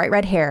 had bright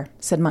red hair,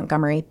 said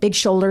Montgomery. Big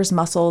shoulders,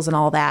 muscles, and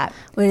all that.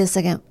 Wait a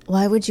second.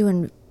 Why would you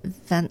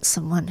invent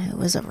someone who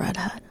was a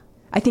redhead?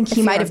 I think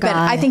he might have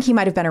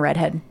been a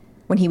redhead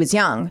when he was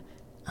young.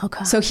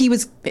 Okay. So he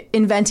was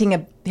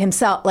inventing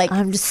himself. Like,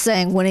 I'm just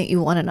saying, wouldn't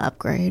you want an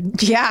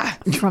upgrade? Yeah.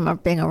 From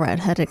being a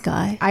redheaded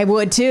guy? I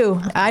would too.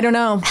 I don't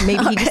know.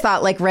 Maybe he just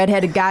thought like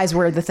redheaded guys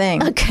were the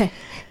thing. Okay.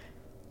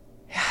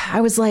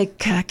 I was like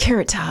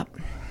Carrot Top.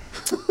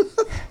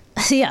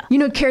 Yeah. You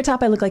know, Carrot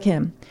Top, I look like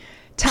him.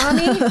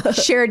 Tommy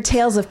shared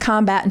tales of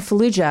combat in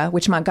Fallujah,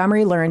 which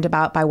Montgomery learned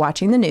about by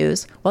watching the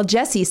news, while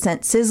Jessie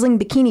sent sizzling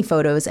bikini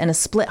photos and a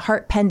split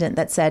heart pendant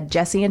that said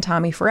Jessie and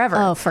Tommy forever.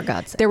 Oh, for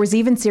God's sake. There was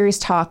even serious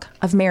talk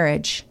of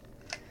marriage.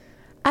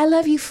 I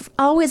love you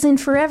always and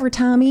forever,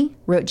 Tommy,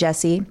 wrote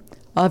Jessie.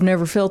 I've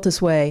never felt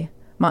this way,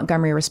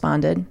 Montgomery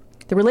responded.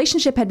 The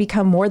relationship had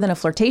become more than a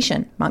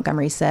flirtation,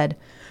 Montgomery said.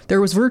 There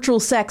was virtual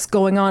sex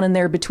going on in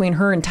there between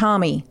her and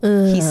Tommy,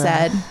 he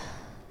said.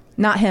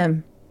 Not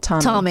him.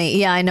 Tommy,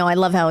 yeah, I know. I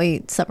love how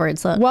he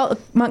separates that. Well,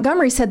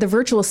 Montgomery said the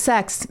virtual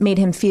sex made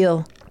him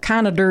feel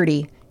kind of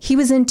dirty. He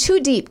was in too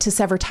deep to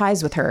sever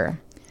ties with her.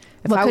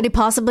 What could he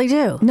possibly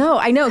do? No,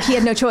 I know. He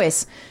had no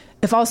choice.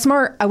 If I was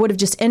smart, I would have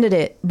just ended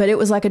it, but it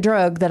was like a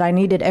drug that I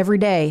needed every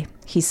day,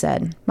 he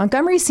said.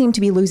 Montgomery seemed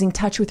to be losing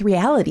touch with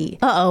reality.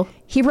 Uh-oh.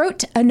 He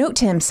wrote a note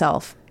to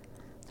himself.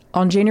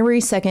 On January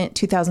 2nd,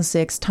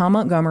 2006, Tom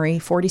Montgomery,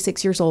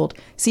 46 years old,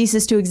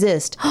 ceases to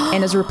exist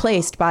and is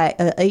replaced by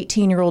an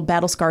 18-year-old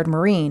battle-scarred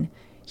Marine.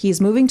 He is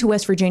moving to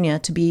West Virginia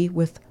to be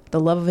with the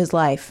love of his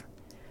life.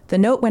 The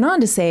note went on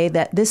to say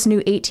that this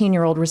new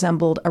 18-year-old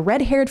resembled a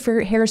red-haired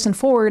Harrison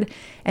Ford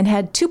and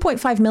had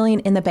 $2.5 million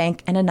in the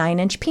bank and a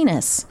 9-inch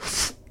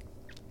penis.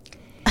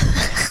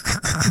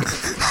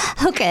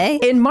 Okay.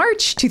 In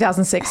March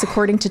 2006,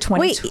 according to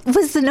 20... Wait,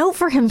 was the note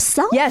for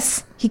himself?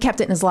 Yes. He kept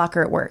it in his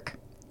locker at work.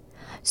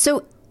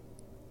 So,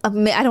 I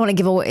don't want to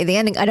give away the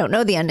ending. I don't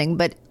know the ending,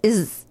 but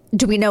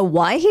do we know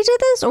why he did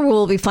this, or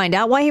will we find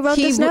out why he wrote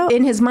this note?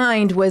 In his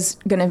mind He was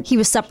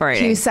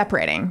separating. He was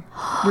separating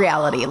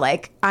reality.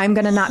 Like, I'm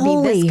going to not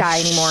be this guy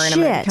anymore, and I'm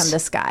going to become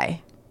this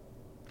guy.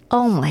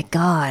 Oh my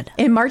God.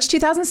 In March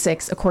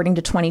 2006, according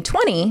to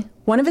 2020,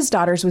 one of his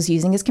daughters was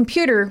using his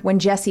computer when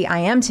Jessie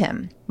IM'd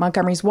him.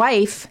 Montgomery's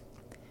wife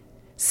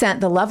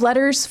sent the love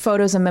letters,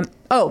 photos, and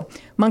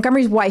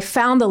Montgomery's wife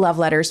found the love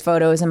letters,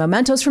 photos, and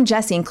mementos from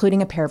Jessie, including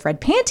a pair of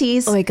red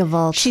panties. Oy,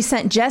 gewalt. She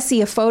sent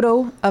Jessie a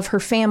photo of her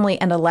family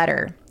and a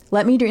letter.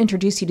 Let me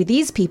introduce you to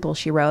these people,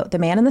 she wrote. The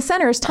man in the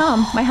center is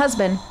Tom, my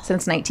husband,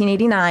 since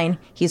 1989.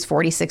 He's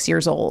 46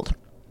 years old.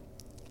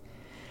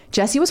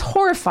 Jessie was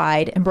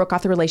horrified and broke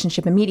off the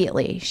relationship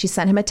immediately. She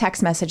sent him a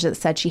text message that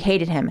said she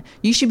hated him.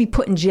 You should be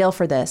put in jail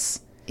for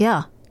this.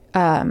 Yeah.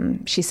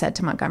 She said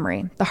to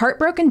Montgomery. The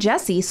heartbroken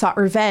Jessie sought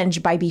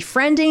revenge by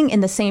befriending in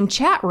the same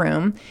chat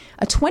room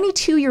a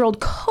 22-year-old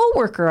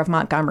co-worker of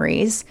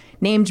Montgomery's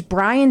named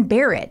Brian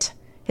Barrett.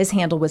 His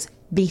handle was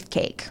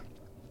Beefcake,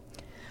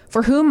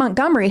 for whom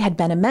Montgomery had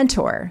been a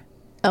mentor.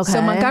 Okay.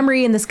 So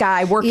Montgomery and this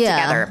guy worked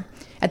together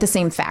at the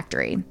same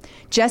factory.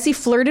 Jessie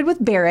flirted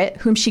with Barrett,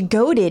 whom she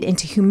goaded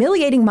into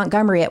humiliating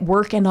Montgomery at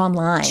work and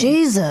online.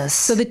 Jesus.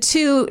 So the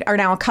two are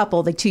now a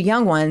couple, the two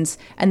young ones,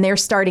 and they're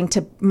starting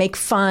to make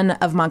fun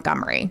of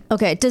Montgomery.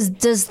 Okay. Does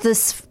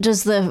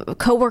the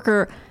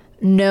coworker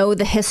know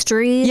the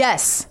history?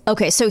 Yes.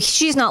 Okay, so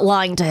she's not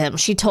lying to him.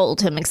 She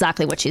told him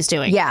exactly what she's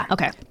doing. Yeah.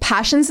 Okay.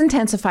 Passions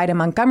intensified, and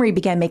Montgomery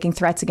began making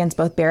threats against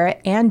both Barrett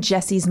and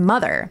Jessie's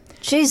mother.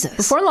 Jesus.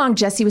 Before long,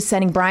 Jessie was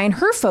sending Brian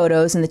her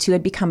photos, and the two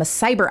had become a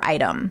cyber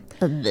item.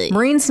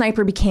 Marine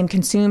Sniper became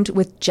consumed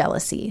with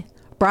jealousy.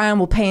 Brian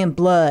will pay in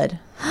blood.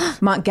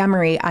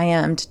 Montgomery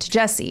IM'd to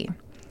Jessie.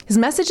 His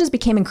messages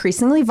became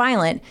increasingly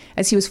violent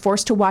as he was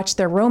forced to watch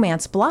their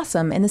romance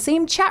blossom in the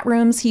same chat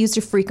rooms he used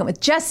to frequent with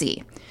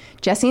Jessie.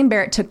 Jessie and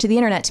Barrett took to the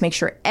internet to make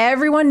sure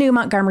everyone knew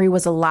Montgomery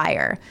was a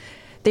liar.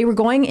 They were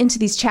going into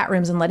these chat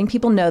rooms and letting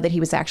people know that he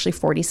was actually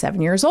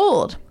 47 years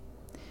old.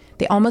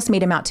 They almost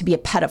made him out to be a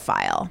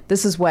pedophile.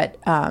 This is what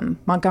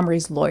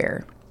Montgomery's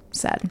lawyer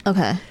said.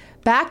 Okay.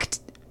 But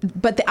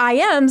the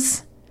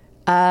IMs,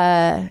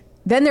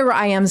 then there were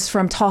IMs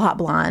from Tall Hot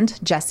Blonde,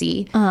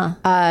 Jessie.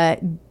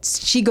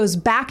 She goes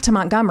back to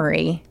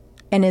Montgomery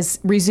and is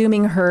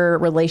resuming her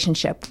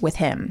relationship with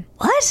him.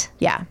 What?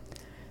 Yeah.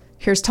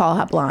 Here's Tall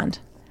Hot Blonde.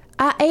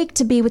 I ache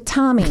to be with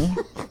Tommy.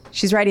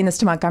 She's writing this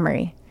to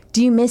Montgomery.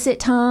 Do you miss it,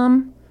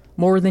 Tom?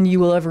 More than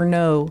you will ever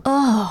know.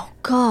 Oh,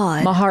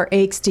 God. My heart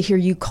aches to hear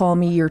you call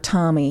me your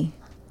Tommy.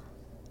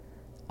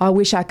 I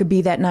wish I could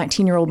be that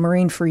 19-year-old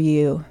Marine for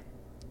you.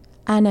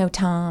 I know,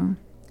 Tom.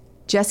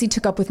 Jessie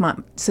took up with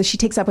so she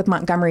takes up with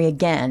Montgomery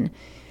again.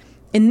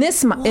 In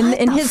his mind,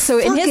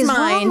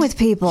 wrong with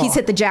people? He's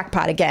hit the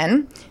jackpot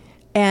again,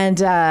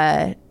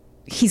 and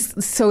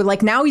he's so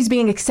like now he's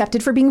being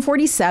accepted for being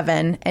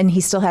 47, and he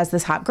still has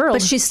this hot girl.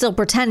 But she's still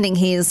pretending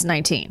he's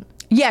 19.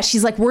 Yeah,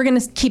 she's like, we're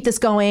gonna keep this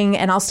going,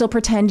 and I'll still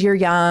pretend you're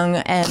young,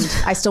 and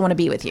I still want to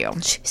be with you.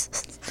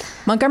 Jesus.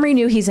 Montgomery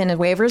knew he's in his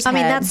waivers. I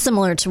mean, that's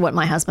similar to what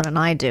my husband and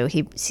I do.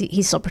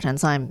 He still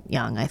pretends I'm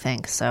young, I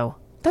think. So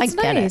that's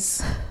I get nice.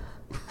 it.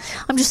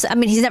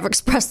 He's never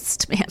expressed this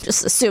to me. I'm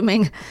just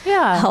assuming.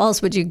 Yeah. How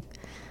else would you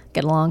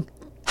get along?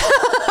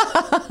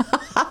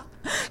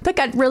 That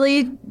got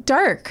really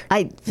dark.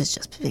 I was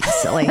just being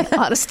silly,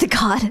 honest to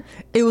God.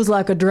 It was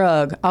like a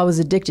drug. I was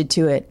addicted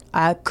to it.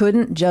 I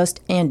couldn't just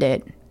end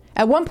it.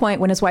 At one point,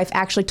 when his wife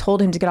actually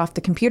told him to get off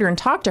the computer and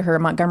talk to her,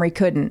 Montgomery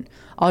couldn't.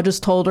 I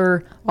just told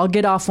her, I'll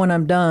get off when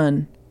I'm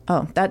done.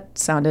 Oh, that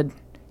sounded...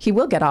 He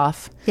will get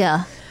off.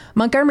 Yeah.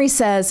 Montgomery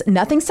says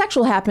nothing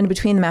sexual happened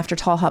between them after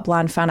Tall Hot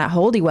Blonde found out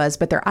how old he was,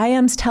 but their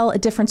IMs tell a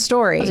different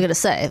story. I was going to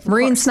say.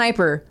 Marine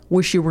Sniper,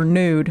 wish you were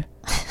nude.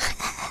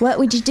 What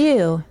would you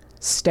do?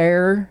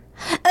 Stare?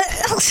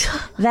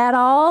 That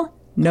all?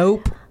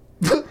 Nope.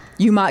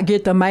 You might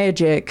get the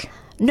magic.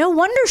 No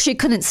wonder she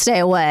couldn't stay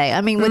away.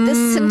 I mean, with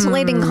this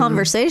scintillating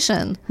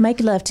conversation.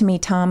 Make love to me,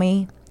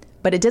 Tommy.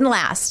 But it didn't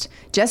last.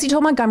 Jessie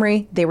told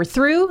Montgomery they were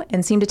through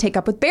and seemed to take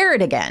up with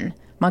Barrett again.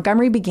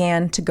 Montgomery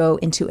began to go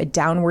into a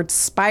downward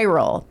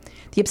spiral.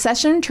 The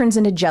obsession turns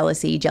into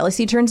jealousy.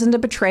 Jealousy turns into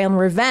betrayal and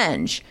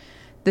revenge.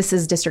 This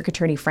is District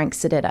Attorney Frank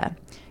Sedita.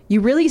 You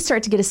really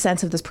start to get a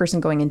sense of this person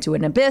going into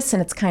an abyss,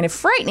 and it's kind of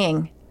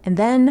frightening. And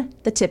then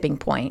the tipping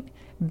point.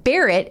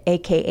 Barrett,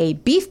 a.k.a.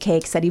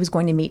 Beefcake, said he was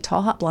going to meet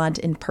Tall Hot Blonde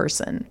in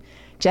person.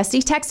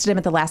 Jessie texted him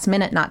at the last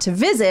minute not to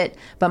visit,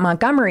 but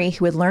Montgomery,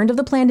 who had learned of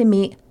the plan to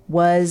meet,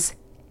 was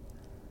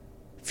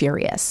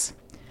furious.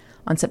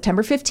 On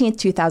September 15th,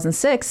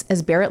 2006,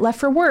 as Barrett left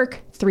for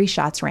work, 3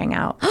 shots rang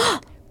out.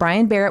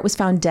 Brian Barrett was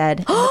found dead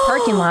in the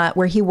parking lot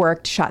where he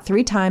worked, shot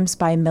 3 times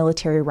by a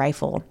military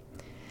rifle.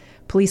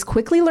 Police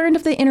quickly learned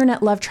of the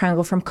internet love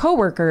triangle from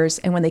coworkers,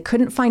 and when they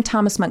couldn't find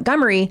Thomas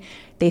Montgomery,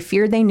 they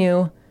feared they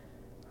knew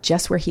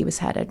just where he was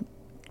headed.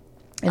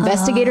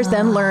 Investigators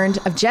then learned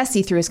of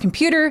Jessie through his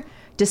computer,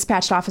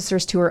 dispatched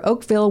officers to her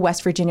Oakville,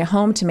 West Virginia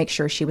home to make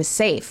sure she was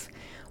safe.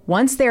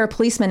 Once there, a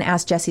policeman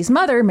asked Jessie's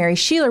mother, Mary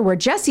Sheeler, where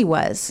Jessie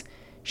was.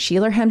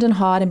 Sheeler hemmed and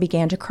hawed and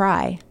began to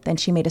cry. Then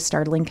she made a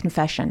startling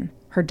confession.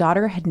 Her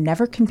daughter had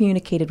never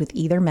communicated with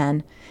either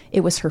men.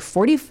 It was her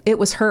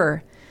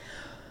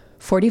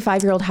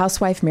 45-year-old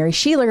housewife, Mary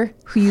Sheeler,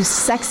 who used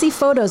sexy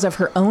photos of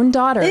her own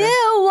daughter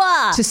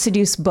to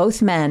seduce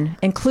both men,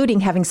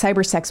 including having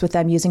cyber sex with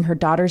them using her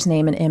daughter's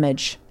name and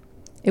image.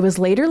 It was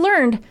later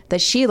learned that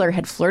Sheeler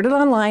had flirted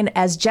online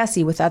as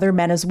Jessie with other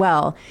men as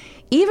well,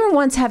 even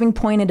once having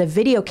pointed a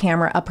video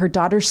camera up her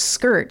daughter's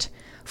skirt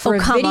for a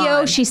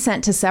video she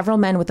sent to several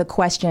men with the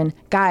question,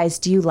 guys,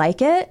 do you like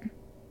it?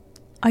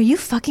 Are you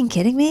fucking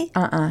kidding me?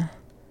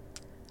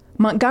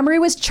 Montgomery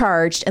was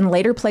charged and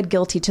later pled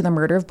guilty to the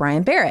murder of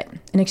Brian Barrett.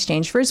 In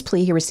exchange for his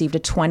plea, he received a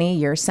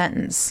 20-year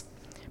sentence.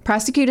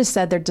 Prosecutors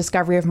said their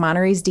discovery of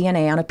Monterey's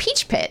DNA on a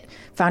peach pit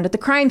found at the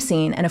crime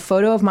scene and a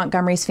photo of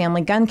Montgomery's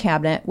family gun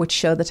cabinet, which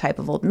showed the type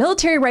of old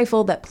military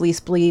rifle that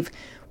police believe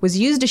was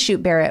used to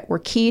shoot Barrett, were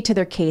key to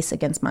their case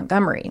against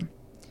Montgomery.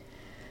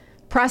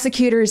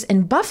 Prosecutors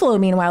in Buffalo,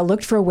 meanwhile,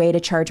 looked for a way to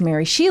charge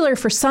Mary Sheeler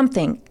for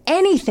something,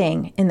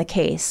 anything in the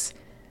case.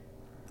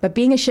 But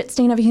being a shit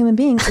stain of a human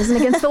being isn't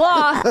against the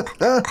law.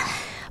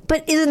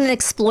 But isn't it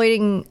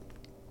exploiting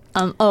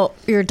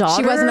your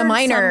daughter? She wasn't a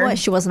minor. Somewhat?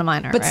 She wasn't a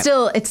minor. But right?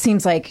 still, it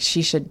seems like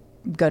she should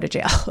go to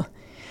jail.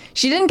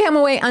 She didn't come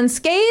away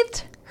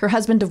unscathed. Her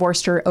husband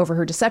divorced her over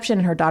her deception,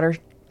 and her daughter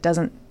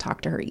doesn't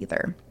talk to her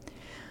either.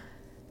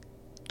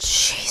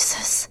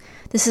 Jesus.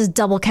 This is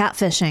double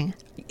catfishing.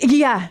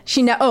 Yeah.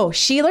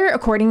 Sheeler,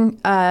 according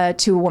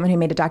to a woman who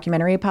made a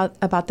documentary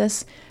about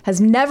this, has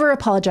never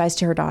apologized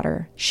to her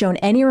daughter, shown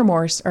any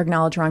remorse, or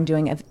acknowledged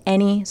wrongdoing of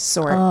any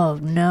sort. Oh,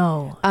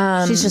 no.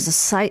 She's just a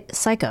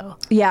psycho.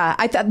 Yeah.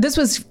 I thought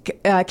this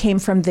came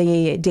from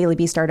the Daily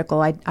Beast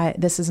article.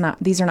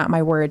 These are not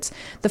my words.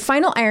 The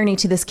final irony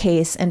to this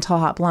case in Tall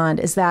Hot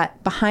Blonde is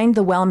that behind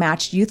the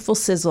well-matched youthful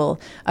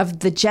sizzle of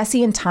the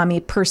Jesse and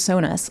Tommy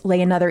personas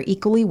lay another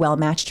equally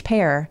well-matched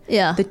pair.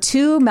 Yeah. The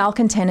two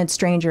malcontented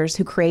strangers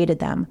who created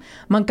them.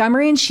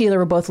 Montgomery and Sheeler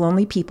were both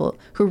lonely people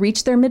who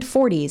reached their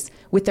mid-40s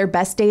with their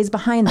best days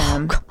behind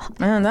them.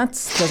 Man, that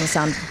doesn't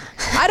sound...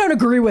 I don't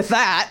agree with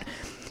that. I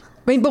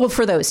mean, but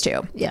for those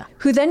two. Yeah.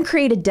 Who then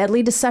created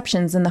deadly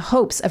deceptions in the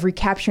hopes of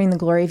recapturing the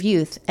glory of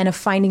youth and of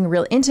finding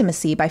real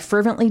intimacy by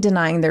fervently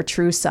denying their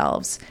true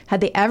selves.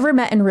 Had they ever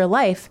met in real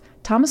life,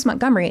 Thomas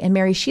Montgomery and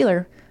Mary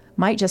Sheeler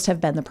might just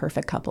have been the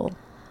perfect couple.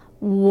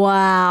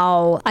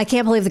 Wow. I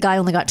can't believe the guy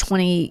only got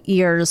 20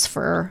 years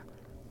for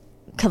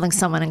killing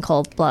someone in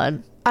cold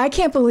blood. I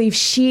can't believe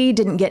she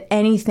didn't get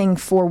anything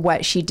for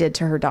what she did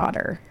to her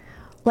daughter.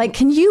 Like,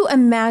 can you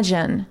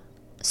imagine?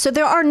 So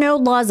there are no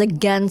laws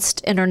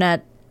against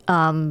internet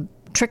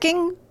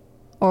tricking,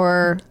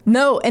 or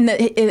no? And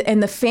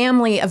the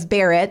family of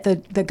Barrett,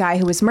 the guy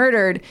who was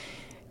murdered,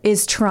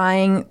 is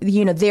trying.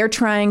 They're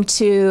trying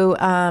to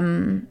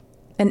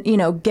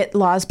get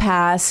laws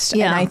passed.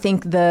 Yeah. And I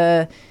think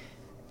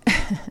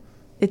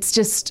it's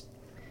just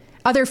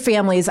other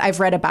families I've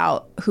read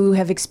about who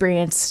have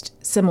experienced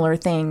similar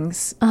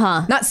things.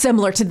 Not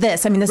similar to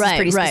this. I mean, this is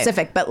pretty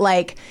specific, but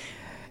like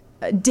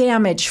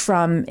damage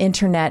from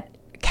internet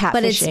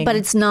catfishing. But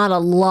it's not a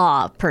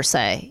law per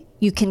se.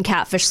 You can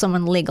catfish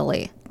someone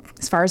legally.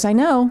 As far as I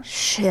know.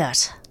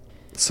 Shit.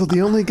 So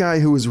the only guy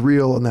who was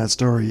real in that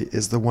story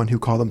is the one who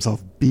called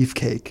himself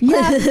Beefcake.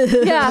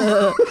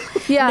 Yeah.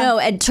 Yeah. No,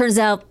 it turns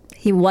out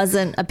he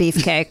wasn't a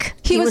beefcake.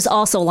 He was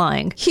also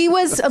lying. He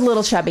was a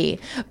little chubby,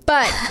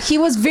 but he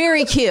was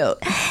very cute.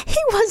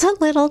 He was a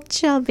little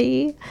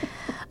chubby.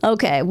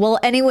 Okay. Well,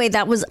 anyway,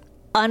 that was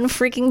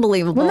unfreaking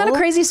believable. Wasn't that a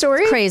crazy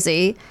story?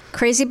 Crazy.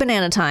 Crazy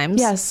banana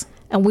times. Yes.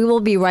 And we will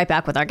be right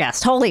back with our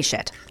guest. Holy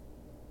shit.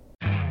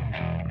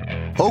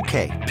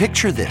 Okay,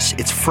 picture this.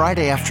 It's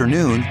Friday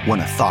afternoon when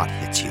a thought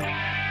hits you.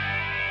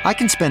 I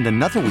can spend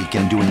another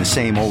weekend doing the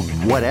same old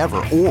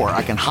whatever, or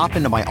I can hop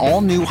into my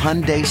all-new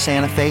Hyundai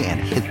Santa Fe and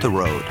hit the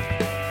road.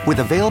 With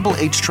available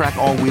H-Track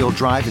all-wheel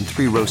drive and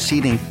 3-row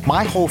seating,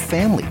 my whole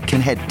family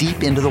can head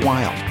deep into the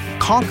wild.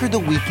 Conquer the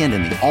weekend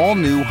in the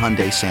all-new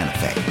Hyundai Santa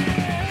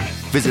Fe.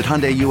 Visit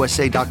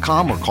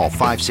HyundaiUSA.com or call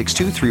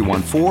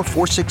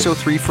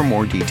 562-314-4603 for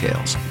more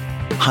details.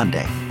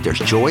 Hyundai, there's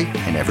joy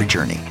in every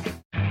journey.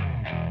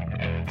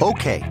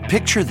 Okay,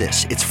 picture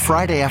this. It's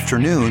Friday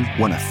afternoon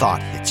when a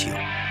thought hits you.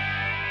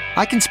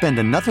 I can spend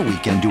another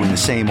weekend doing the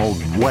same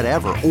old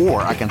whatever,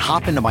 or I can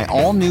hop into my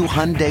all-new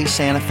Hyundai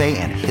Santa Fe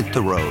and hit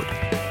the road.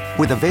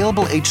 With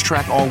available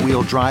H-Track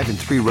all-wheel drive and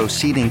 3-row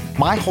seating,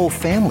 my whole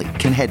family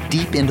can head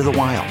deep into the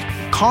wild.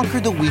 Conquer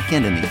the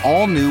weekend in the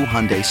all-new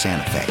Hyundai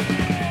Santa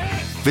Fe.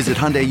 Visit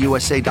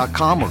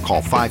HyundaiUSA.com or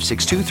call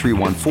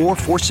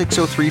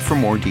 562-314-4603 for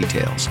more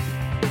details.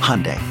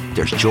 Hyundai,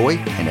 there's joy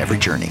in every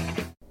journey.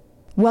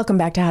 Welcome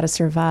back to How to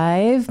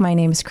Survive. My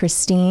name is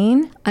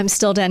Christine. I'm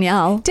still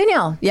Danielle.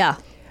 Danielle. Yeah.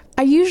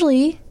 I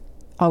usually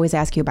always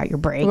ask you about your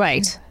break.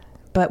 Right.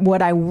 But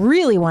what I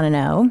really want to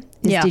know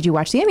is, did you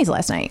watch the Emmys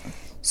last night?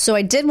 So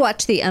I did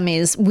watch the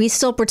Emmys. We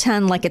still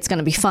pretend like it's going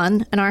to be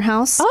fun in our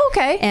house. Oh,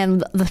 okay.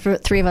 And the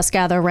three of us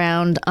gather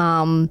around,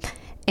 and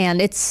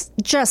it's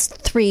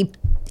just three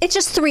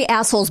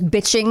assholes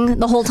bitching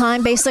the whole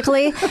time,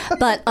 basically.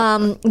 But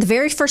the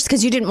very first,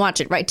 because you didn't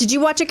watch it, right? Did you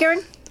watch it,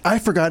 Karen? I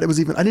forgot it was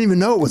even. I didn't even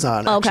know it was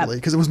on, actually,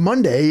 because it was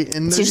Monday.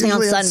 And it's usually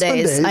on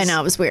Sundays. I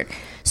know, it was weird.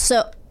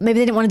 So maybe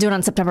they didn't want to do it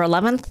on September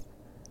 11th.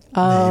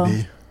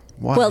 Maybe.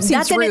 Why? Well,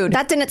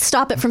 that didn't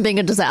stop it from being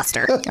a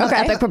disaster of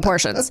epic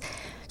proportions.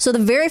 So the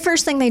very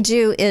first thing they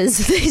do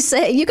is they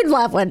say, you can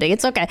laugh, Wendy,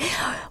 it's okay.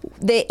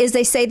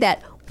 They say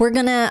that we're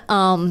going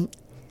to,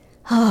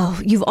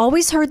 you've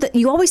always heard that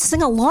you always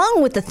sing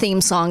along with the theme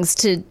songs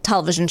to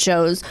television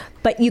shows,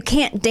 but you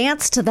can't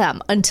dance to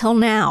them until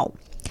now.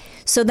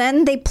 So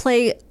then they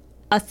play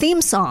a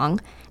theme song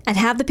and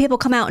have the people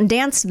come out and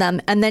dance to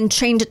them, and then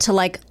change it to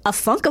like a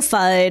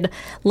funkified,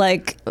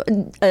 like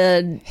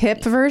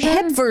hip version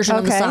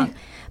of the song.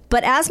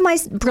 But as my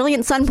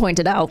brilliant son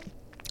pointed out,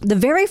 the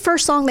very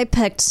first song they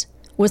picked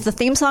was the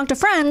theme song to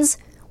Friends,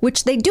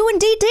 which they do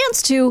indeed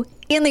dance to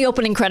in the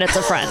opening credits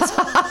of Friends.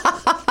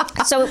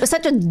 So it was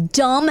such a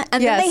dumb,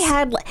 and then they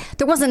had,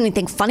 there wasn't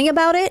anything funny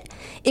about it.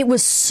 It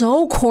was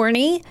so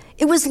corny.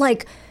 It was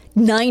like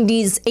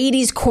 90s,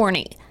 80s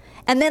corny.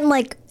 And then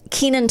like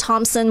Kenan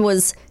Thompson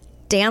was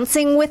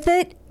dancing with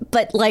it,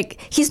 but like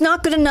he's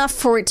not good enough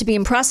for it to be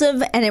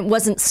impressive, and it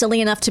wasn't silly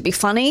enough to be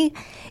funny.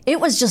 It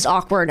was just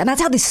awkward, and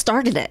that's how they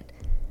started it.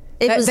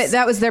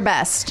 That was their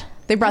best.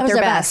 They brought their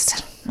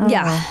best. Oh.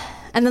 Yeah.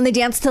 And then they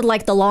danced to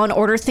like the Law and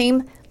Order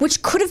theme,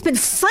 which could have been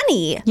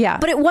funny. Yeah.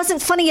 But it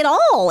wasn't funny at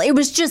all. It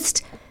was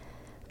just,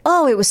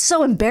 it was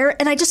so embarrassing.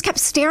 And I just kept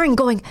staring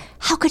going,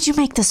 how could you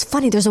make this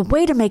funny? There's a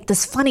way to make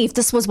this funny if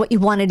this was what you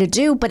wanted to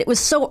do. But it was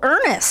so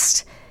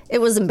earnest. It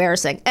was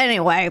embarrassing.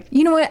 Anyway.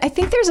 You know what? I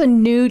think there's a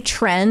new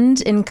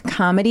trend in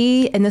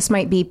comedy, and this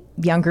might be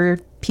younger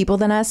people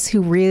than us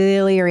who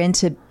really are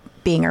into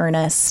being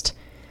earnest.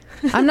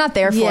 I'm not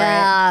there for it.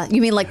 Yeah.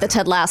 You mean like the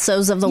Ted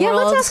Lassos of the world?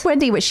 Yeah, let's ask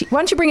Wendy why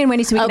don't you bring in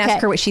Wendy so we can ask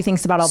her what she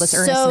thinks about all this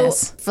earnestness.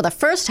 So for the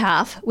first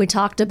half, we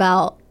talked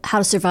about how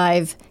to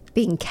survive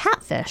being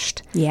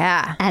catfished.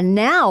 Yeah. And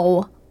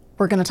now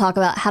we're going to talk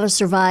about how to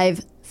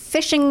survive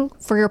fishing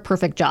for your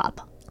perfect job.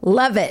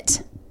 Love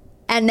it.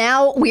 And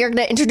now we are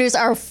going to introduce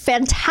our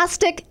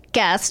fantastic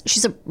guest.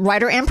 She's a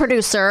writer and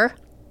producer,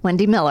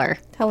 Wendy Miller.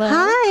 Hello.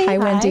 Hi,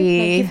 Wendy.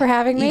 Thank you for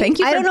having me. Thank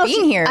you for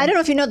being here. I don't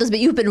know if you know this, but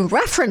you've been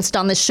referenced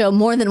on this show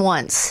more than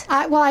once.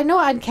 I know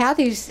on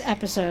Kathy's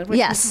episode, which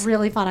was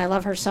really fun. I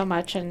love her so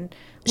much, and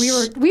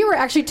we were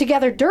actually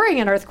together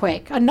during an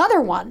earthquake. Another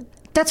one.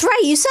 That's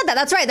right. You said that.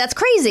 That's right. That's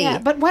crazy. Yeah,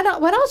 but what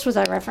else was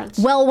I referenced?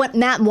 Well, when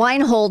Matt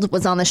Weinhold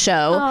was on the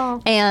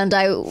show, and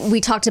we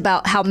talked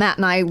about how Matt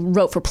and I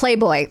wrote for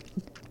Playboy.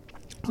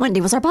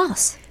 Wendy was our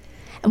boss.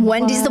 And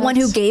Wendy's the one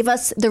who gave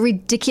us the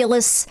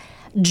ridiculous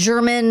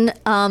German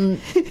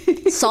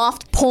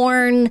soft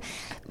porn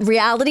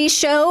reality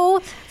show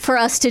for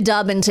us to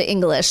dub into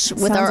English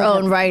with our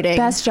own writing.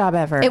 Best job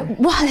ever. It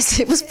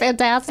was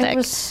fantastic. It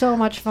was so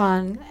much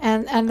fun,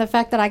 and the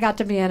fact that I got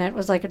to be in it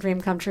was like a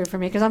dream come true for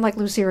me, because I'm like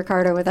Lucy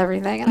Ricardo with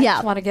everything, and I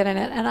just want to get in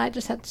it, and I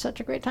just had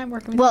such a great time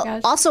working with you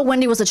guys. Also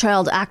Wendy was a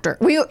child actor.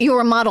 You were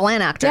a model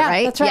and actor,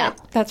 right? That's right. Yeah,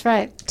 that's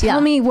right.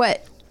 Tell me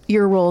what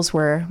your roles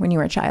were when you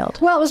were a child.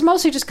 Well, it was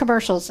mostly just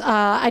commercials.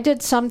 I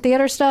did some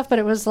theater stuff, but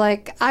it was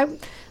like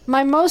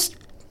my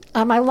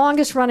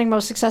longest running,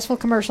 most successful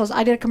commercials.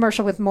 I did a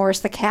commercial with Morris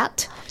the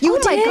cat.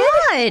 Oh my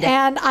God!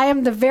 And I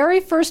am the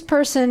very first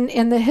person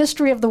in the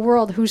history of the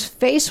world whose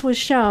face was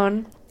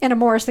shown in a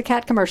Morris the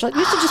cat commercial. It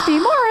used to just be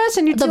Morris,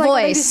 and you'd see like a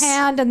lady's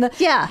hand and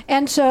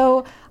and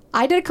so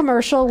I did a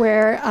commercial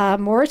where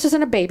Morris is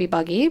in a baby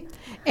buggy.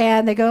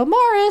 And they go,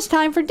 Morris,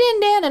 time for Din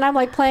Din. And I'm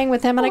like playing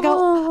with him. And I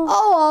go,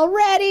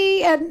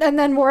 already? And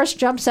then Morris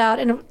jumps out.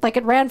 And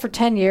it ran for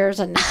 10 years.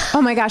 And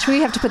oh my gosh, we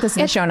have to put this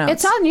in the show notes.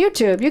 It's on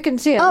YouTube. You can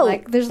see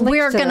it. There's links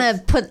we're going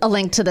to put a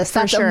link to this.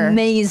 That's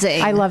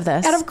amazing. I love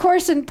this. And of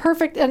course, and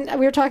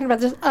we were talking about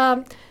this.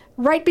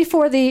 Right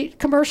before the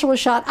commercial was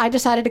shot, I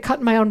decided to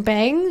cut my own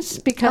bangs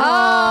because...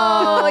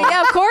 Oh,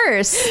 yeah, of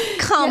course.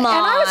 Come on.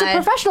 And I was a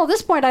professional at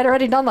this point. I'd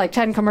already done like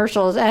 10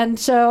 commercials. And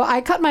so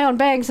I cut my own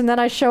bangs, and then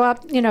I show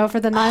up, for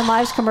the 9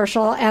 Lives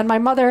commercial. And my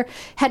mother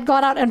had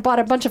gone out and bought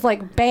a bunch of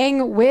like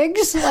bang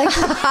wigs. Like,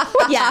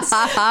 yes.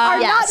 Are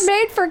not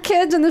made for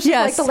kids. And this was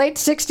like the late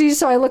 60s.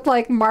 So I looked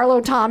like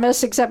Marlo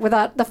Thomas, except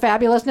without the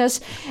fabulousness.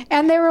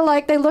 And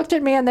they looked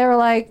at me and they were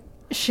like,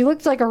 she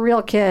looked like a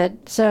real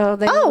kid, so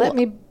they let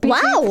me be.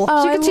 Wow!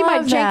 So you can see my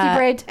janky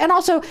braids, and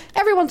also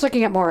everyone's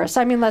looking at Morris.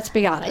 I mean, let's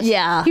be honest.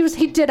 Yeah,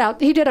 he did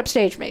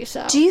upstage me.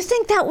 So, do you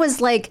think that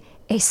was like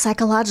a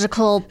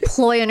psychological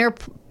ploy on your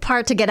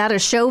part to get out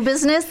of show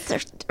business or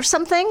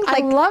something? I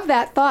love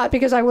that thought,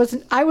 because I was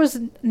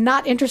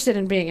not interested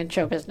in being in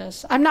show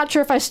business. I'm not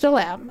sure if I still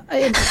am.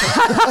 But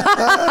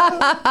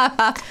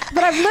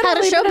I've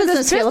literally been in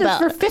this business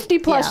for 50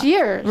 plus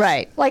years.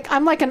 Right. Like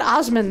I'm like an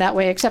Osmond that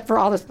way, except for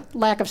all the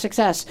lack of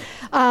success.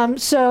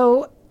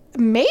 So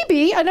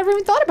maybe I never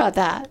even thought about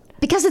that,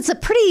 because it's a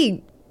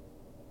pretty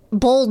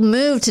bold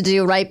move to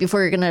do right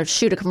before you're going to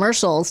shoot a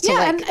commercial.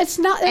 And it's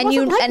not.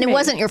 It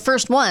wasn't your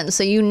first one,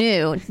 so you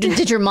knew.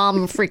 Did your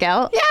mom freak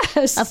out?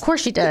 Yes, of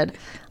course she did.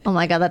 Oh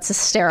my God, that's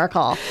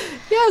hysterical.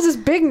 Yeah, it was this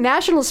big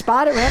national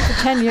spot. It ran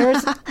for 10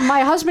 years.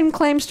 My husband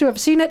claims to have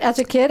seen it as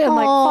a kid and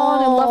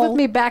fallen in love with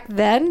me back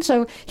then.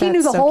 So he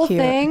knew the whole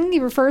thing. He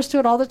refers to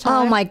it all the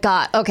time. Oh my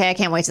God. Okay, I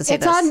can't wait to see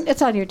this.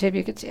 It's on YouTube.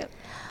 You can see it.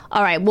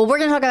 All right. Well, we're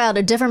going to talk about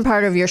a different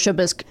part of your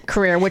showbiz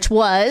career, which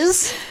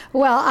was...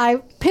 Well, I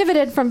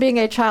pivoted from being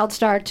a child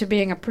star to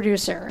being a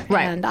producer.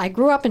 Right. And I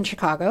grew up in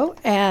Chicago.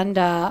 And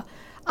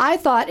I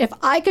thought if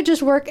I could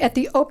just work at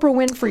the Oprah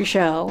Winfrey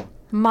Show,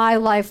 my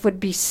life would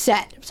be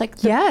set. It was like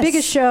the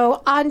biggest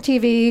show on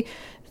TV,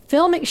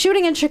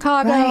 shooting in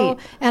Chicago,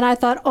 and I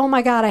thought, oh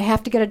my God, I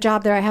have to get a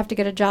job there. I have to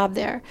get a job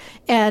there.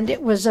 And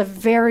it was a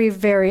very,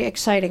 very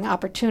exciting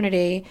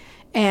opportunity,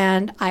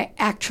 and I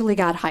actually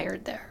got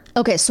hired there.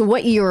 Okay, so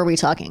what year are we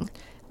talking?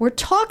 We're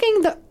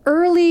talking the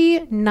early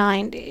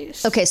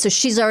 90s. Okay, so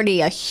she's already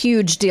a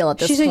huge deal at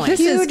this point. This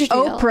is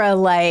Oprah,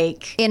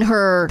 like, in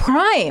her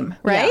prime,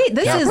 right? Yeah.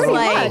 This is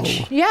like,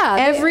 much. Yeah,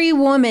 every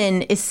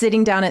woman is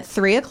sitting down at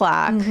 3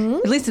 o'clock,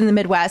 at least in the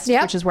Midwest,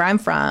 which is where I'm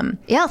from.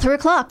 Yeah, 3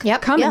 o'clock.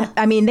 Yep.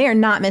 I mean, they are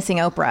not missing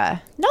Oprah.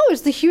 No, it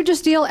was the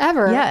hugest deal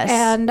ever. Yes.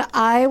 And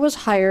I was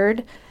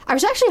hired. I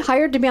was actually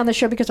hired to be on the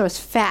show because I was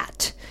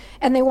fat.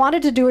 And they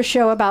wanted to do a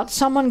show about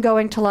someone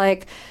going to,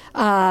 like,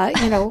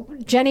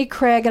 Jenny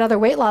Craig and other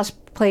weight loss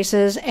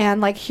places and,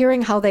 like,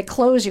 hearing how they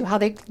close you, how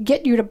they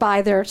get you to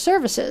buy their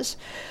services.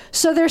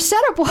 So their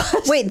setup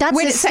was... Wait,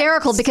 that's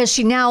hysterical because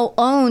she now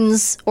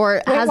owns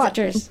or Weight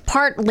Watchers.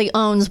 Partly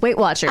owns Weight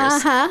Watchers.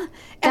 Uh-huh.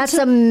 That's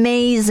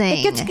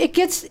amazing. It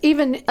gets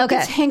even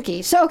gets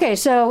hinky.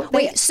 So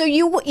wait. So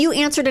you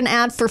answered an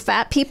ad for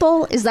fat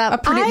people? Is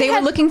that they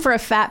were looking for a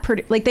fat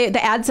like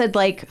the ad said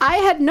like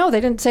they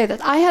didn't say that.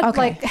 I had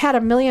had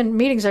a million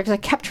meetings there because I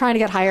kept trying to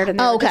get hired and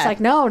they were just like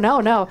no.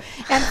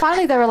 And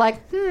finally they were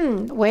like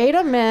wait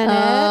a minute.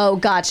 Oh,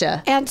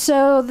 gotcha. And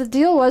so the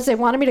deal was they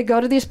wanted me to go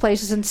to these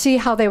places and see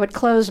how they would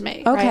close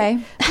me. Okay.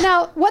 Right?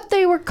 Now what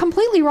they were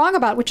completely wrong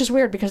about, which is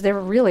weird because they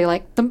were really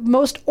like the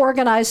most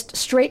organized,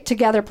 straight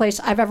together place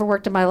I've ever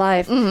worked in my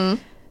life. Mm-hmm.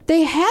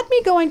 They had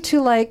me going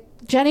to like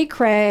Jenny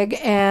Craig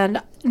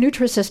and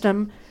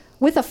Nutrisystem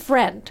with a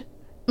friend,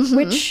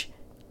 which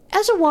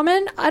as a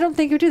woman, I don't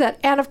think you do that.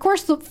 And of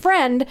course, the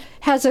friend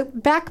has a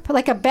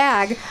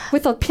bag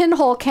with a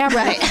pinhole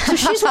camera. Right. So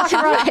she's walking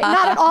around,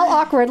 not at all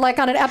awkward, like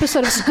on an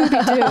episode of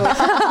Scooby-Doo,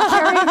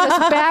 carrying this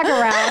bag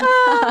around.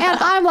 And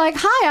I'm like,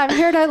 hi, I'm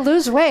here to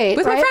lose weight.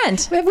 With my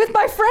friend. With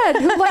my friend,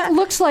 who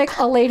looks like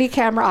a lady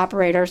camera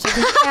operator. So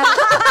do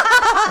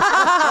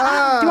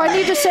I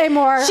need to say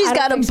more? She's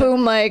got a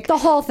boom mic. The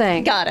whole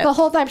thing. Got it. The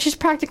whole time. She's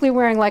practically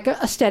wearing like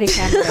a steady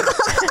camera.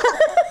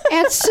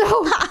 And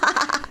so...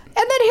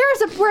 And then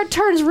here's where it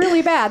turns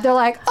really bad. They're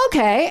like,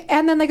 okay.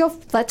 And then they go,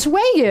 let's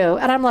weigh you.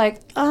 And I'm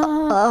like,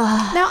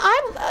 Now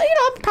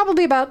I'm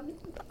probably about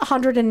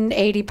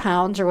 180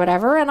 pounds or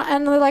whatever.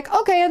 And they're like,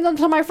 okay. And then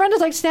so my friend is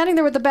like standing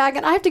there with the bag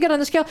and I have to get on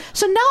the scale.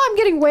 So now I'm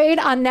getting weighed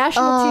on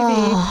national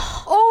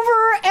TV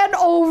over and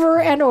over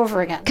and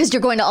over again. Because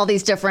you're going to all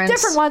these different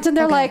ones. And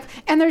they're like,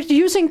 and they're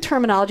using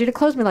terminology to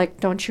close me.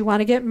 Like, don't you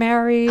want to get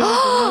married?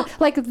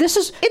 Like, this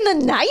is... In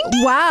the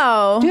 90s?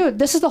 Wow. Dude,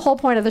 this is the whole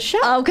point of the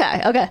show.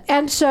 Okay.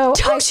 And so...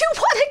 Don't you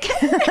want to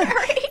get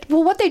married?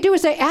 Well, what they do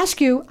is they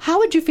ask you, how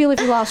would you feel if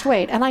you lost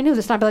weight? And I knew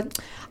this. And I'd be like,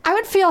 I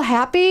would feel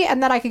happy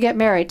and then I could get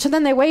married. So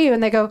then they weigh you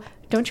and they go,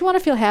 don't you want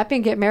to feel happy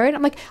and get married?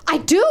 I'm like, I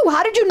do.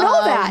 How did you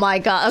know that? Oh, my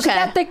God. Okay. So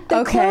that they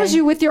close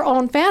you with your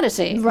own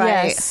fantasy.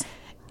 Right. Yes.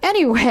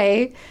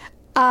 Anyway,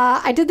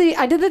 I did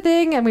the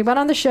thing and we went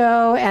on the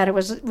show and it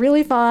was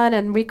really fun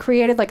and we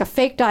created like a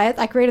fake diet.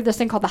 I created this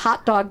thing called the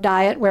hot dog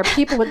diet where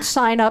people would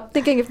sign up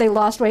thinking if they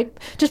lost weight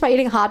just by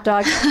eating hot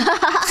dogs.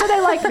 So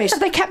they liked me. So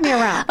they kept me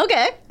around.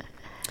 Okay.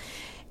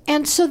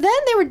 And so then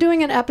they were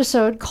doing an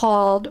episode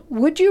called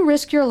Would You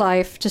Risk Your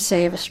Life to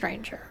Save a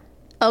Stranger?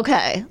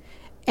 Okay.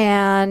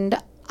 And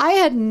I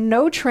had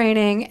no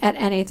training at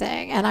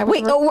anything. And I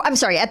was I'm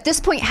sorry. At this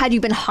point, had you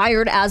been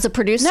hired as a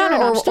producer? No,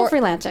 I'm still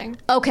freelancing.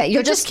 Okay.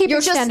 You're just keep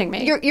extending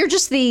me. You're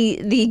just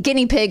the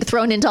guinea pig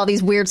thrown into all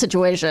these weird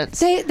situations.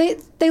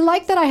 They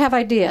like that I have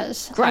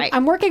ideas. Right.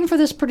 I'm working for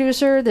this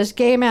producer, this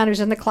gay man who's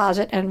in the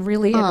closet and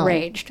really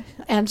enraged.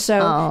 And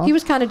so he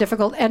was kind of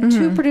difficult. And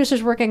two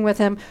producers working with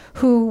him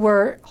who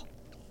were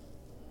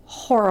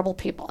horrible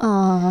people.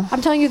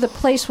 I'm telling you, the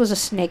place was a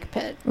snake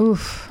pit.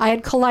 Oof. I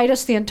had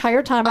colitis the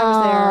entire time I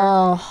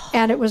was there,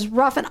 and it was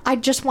rough. And I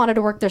just wanted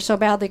to work there so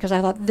badly because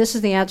I thought this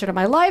is the answer to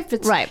my life.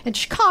 It's in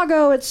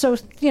Chicago. It's so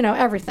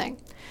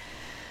everything.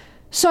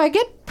 So I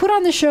get put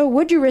on the show.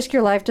 Would you risk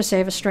your life to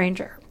save a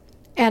stranger?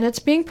 And it's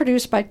being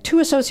produced by two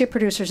associate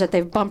producers that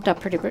they've bumped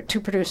up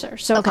to producer.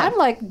 So I'm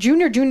like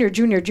junior.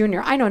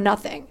 I know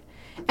nothing,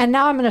 and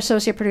now I'm an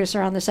associate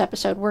producer on this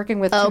episode,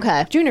 working with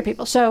two junior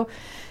people. So.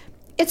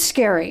 It's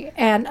scary.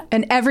 And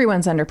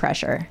everyone's under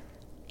pressure.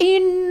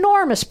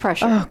 Enormous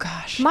pressure. Oh,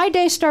 gosh. My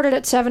day started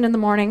at 7 in the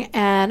morning,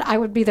 and I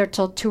would be there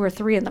till 2 or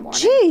 3 in the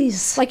morning.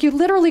 Jeez. Like, you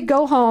literally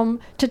go home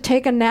to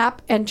take a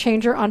nap and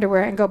change your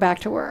underwear and go back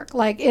to work.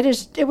 Like, it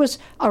was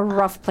a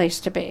rough place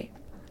to be.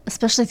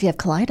 Especially if you have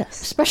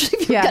colitis. Especially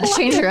if you got to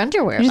change your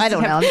underwear. I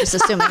don't know. I'm just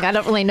assuming. I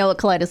don't really know what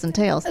colitis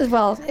entails.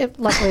 Well,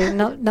 luckily,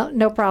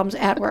 no problems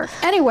at work.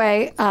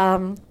 Anyway,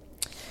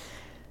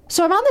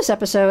 so I'm on this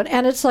episode,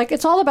 and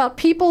it's all about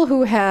people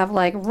who have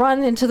like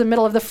run into the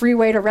middle of the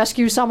freeway to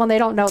rescue someone they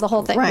don't know. The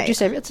whole thing. Right. Would you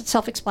say it's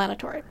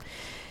self-explanatory?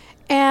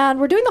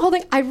 And we're doing the whole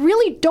thing. I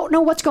really don't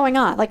know what's going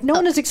on. Like no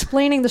one is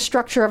explaining the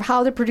structure of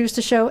how to produce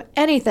the show,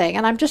 anything.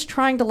 And I'm just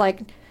trying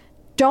to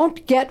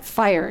don't get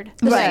fired.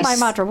 This is my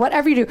mantra.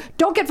 Whatever you do,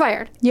 don't get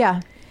fired. Yeah.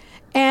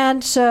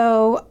 And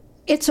so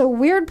it's a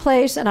weird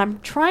place, and I'm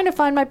trying to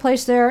find my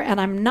place there,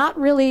 and I'm not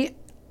really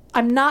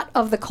I'm not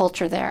of the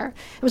culture there.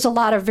 It was a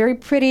lot of very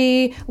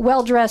pretty,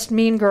 well-dressed,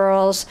 mean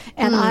girls,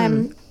 and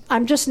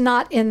I'm just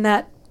not in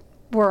that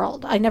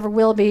world. I never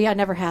will be. I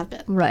never have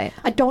been. Right.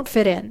 I don't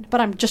fit in, but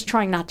I'm just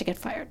trying not to get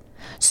fired.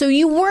 So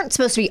you weren't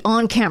supposed to be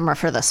on camera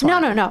for this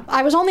one? No.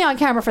 I was only on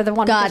camera for the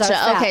one.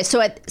 Gotcha. Okay,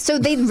 so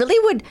they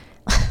really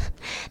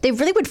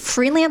would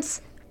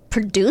freelance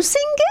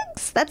producing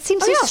gigs? That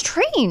seems so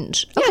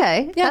strange. Yeah,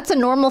 okay. yeah. That's a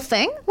normal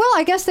thing? Well,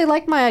 I guess they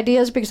liked my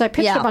ideas because I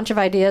pitched a bunch of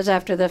ideas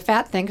after the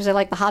fat thing because they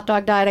liked the hot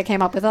dog diet. I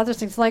came up with other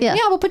things like,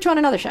 we'll put you on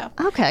another show.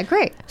 Okay,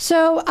 great.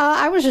 So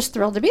I was just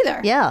thrilled to be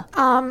there. Yeah.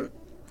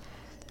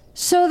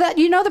 So that,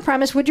 the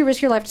premise, would you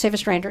risk your life to save a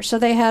stranger? So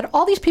they had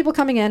all these people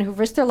coming in who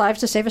risked their lives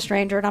to save a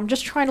stranger, and I'm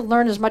just trying to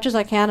learn as much as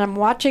I can. I'm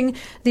watching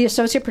the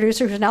associate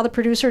producer, who's now the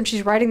producer, and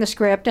she's writing the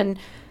script, and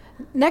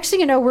next thing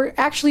you know, we're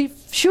actually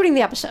shooting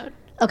the episode.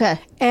 Okay.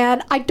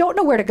 And I don't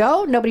know where to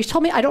go. Nobody's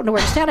told me. I don't know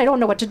where to stand. I don't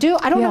know what to do.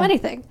 I don't know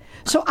anything.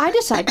 So I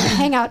decided to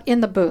hang out in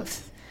the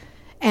booth.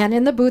 And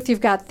in the booth,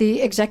 you've got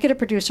the executive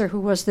producer, who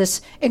was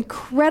this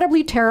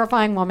incredibly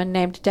terrifying woman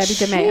named Debbie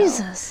DeMeo.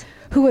 Jesus.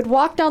 Who would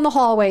walk down the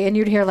hallway and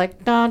you'd hear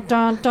like, dun,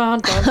 dun, dun,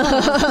 dun, dun.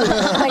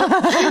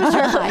 Like, she was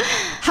terrifying.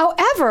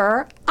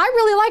 However, I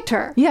really liked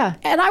her. Yeah.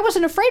 And I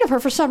wasn't afraid of her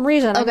for some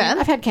reason. Okay. I mean,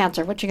 I've had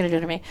cancer. What you going to do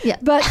to me? Yeah.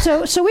 But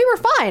so we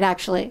were fine,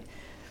 actually.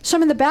 So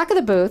I'm in the back of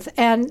the booth,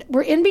 and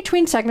we're in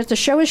between segments. The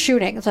show is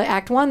shooting. So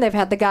Act 1, they've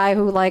had the guy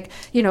who,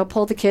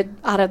 pulled the kid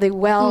out of the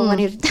well when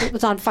he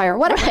was on fire.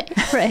 Whatever.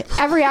 Right.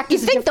 Every act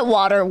is the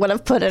water would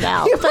have put it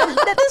out.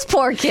 But this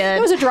poor kid.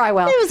 It was a dry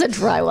well. It was a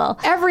dry well.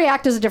 Every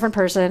act is a different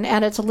person,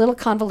 and it's a little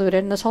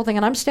convoluted in this whole thing.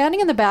 And I'm standing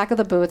in the back of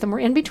the booth, and we're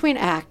in between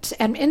acts.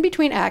 And in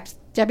between acts,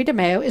 Debbie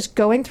DeMeo is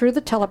going through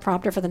the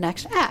teleprompter for the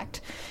next act.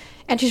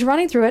 And she's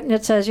running through it, and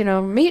it says,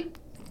 meet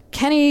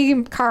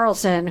Kenny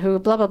Carlson, who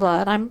blah, blah, blah.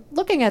 And I'm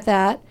looking at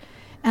that,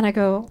 and I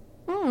go,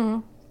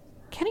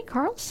 Kenny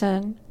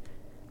Carlson?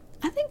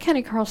 I think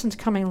Kenny Carlson's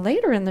coming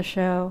later in the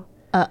show.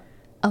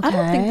 Okay. I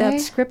don't think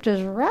that script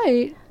is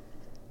right.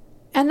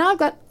 And now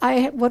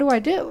what do I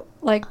do?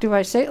 Do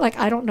I say,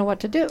 I don't know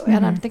what to do.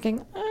 And I'm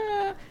thinking,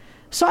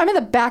 So I'm in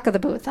the back of the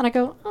booth, and I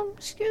go,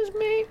 excuse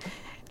me.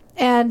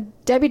 And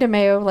Debbie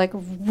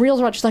DeMeo, reels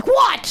around. She's like,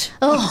 what?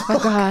 Oh, my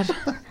God.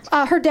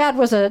 Her dad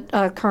was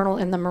a colonel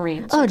in the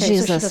Marines. Oh, okay,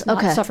 Jesus. So she does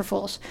not suffer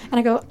fools. And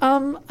I go,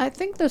 I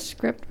think the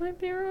script might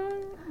be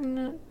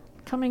wrong.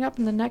 Coming up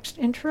in the next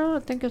intro, I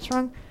think it's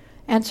wrong.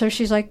 And so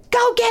she's like,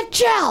 go get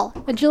Jill.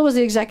 And Jill was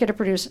the executive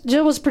producer.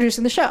 Jill was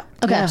producing the show.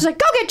 Okay. She's like,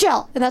 go get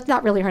Jill. And that's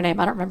not really her name.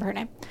 I don't remember her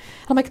name.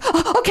 I'm like,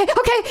 oh, okay.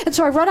 And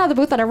so I run out of the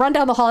booth, and I run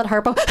down the hall at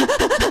Harpo.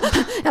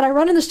 And I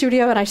run in the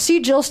studio, and I see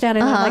Jill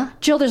standing there. I'm like,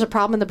 Jill, there's a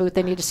problem in the booth.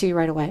 They need to see you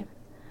right away.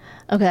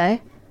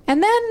 Okay.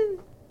 And then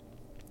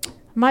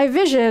my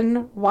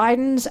vision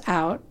widens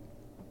out,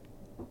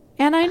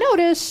 and I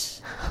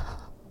notice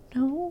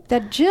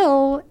that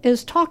Jill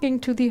is talking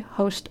to the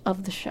host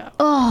of the show.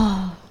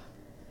 Oh.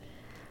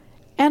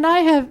 And I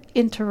have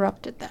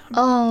interrupted them.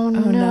 Oh,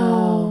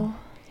 no.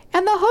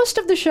 And the host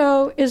of the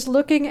show is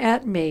looking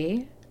at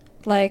me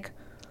like,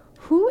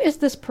 who is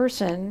this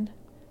person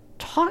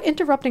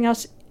interrupting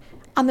us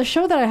on the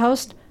show that I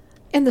host,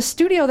 in the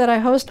studio that I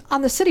host,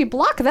 on the city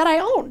block that I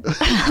own?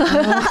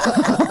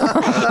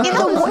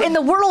 in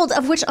the world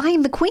of which I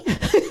am the queen.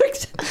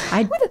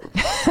 What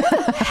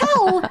the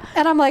hell?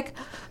 And I'm like,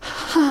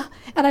 huh.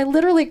 And I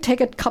literally take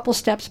a couple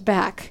steps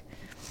back.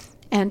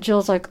 And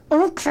Jill's like,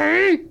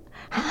 okay.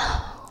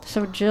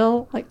 So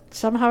Jill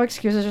somehow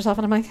excuses herself,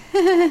 and I'm like,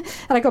 and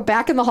I go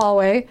back in the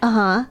hallway.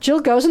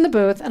 Jill goes in the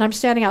booth, and I'm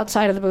standing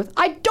outside of the booth.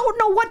 I don't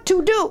know what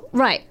to do.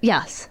 Right.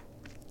 Yes.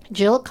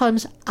 Jill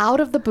comes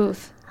out of the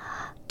booth,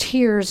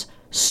 tears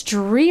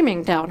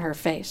streaming down her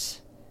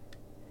face.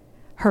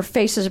 Her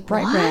face is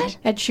bright red,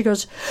 and she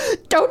goes,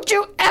 "Don't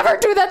you ever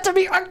do that to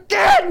me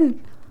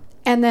again!"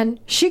 And then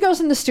she goes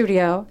in the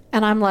studio,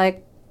 and I'm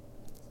like,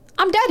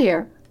 "I'm dead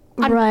here.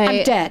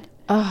 I'm dead."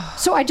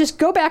 So I just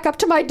go back up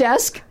to my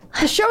desk.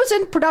 The show's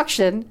in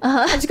production.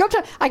 I just go up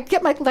to, I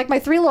get my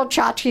 3 little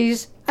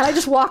tchotchkes, and I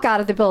just walk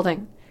out of the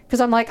building because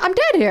I'm like, I'm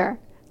dead here.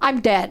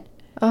 I'm dead.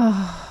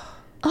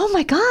 Oh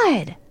my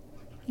God.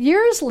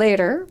 Years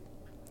later,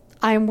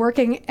 I'm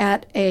working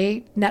at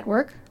a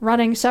network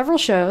running several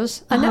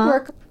shows, a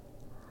network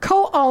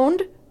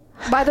co-owned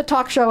by the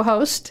talk show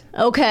host.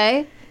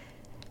 Okay.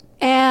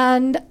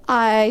 And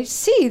I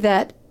see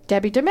that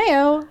Debbie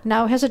DeMeo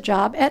now has a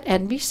job at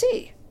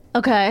NBC.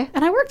 Okay.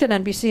 And I worked at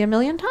NBC a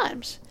million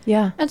times.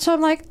 Yeah. And so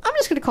I'm like, I'm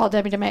just going to call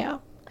Debbie DeMeo.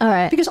 All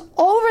right. Because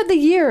over the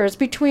years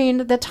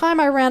between the time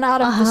I ran out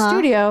of the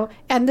studio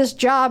and this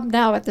job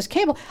now at this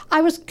cable,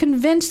 I was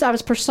convinced I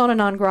was persona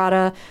non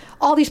grata.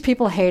 All these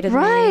people hated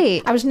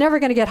me. I was never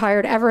going to get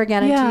hired ever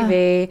again in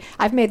TV.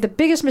 I've made the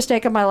biggest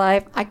mistake of my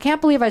life. I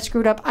can't believe I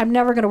screwed up. I'm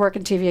never going to work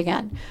in TV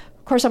again.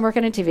 Of course, I'm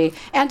working in TV.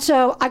 And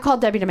so I called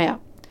Debbie DeMeo.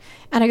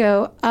 And I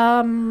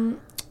go,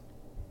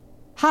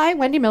 hi,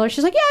 Wendy Miller.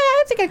 She's like, yeah,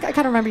 I think I kind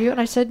of remember you.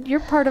 And I said, you're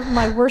part of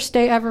my worst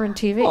day ever in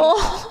TV.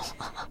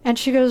 And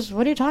she goes,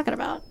 what are you talking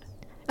about?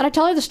 And I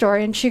tell her the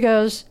story, and she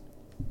goes,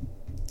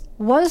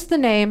 was the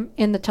name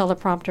in the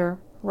teleprompter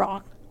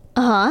wrong?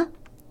 Uh-huh.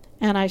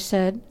 And I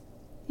said,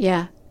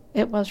 yeah,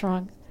 it was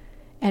wrong.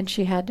 And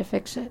she had to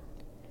fix it.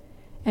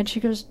 And she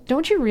goes,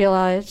 don't you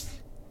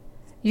realize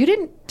you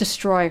didn't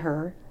destroy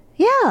her?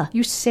 Yeah.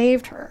 You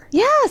saved her.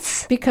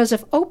 Yes. Because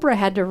if Oprah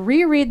had to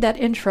reread that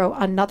intro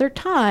another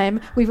time,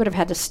 we would have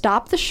had to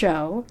stop the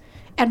show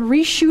and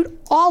reshoot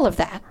all of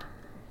that.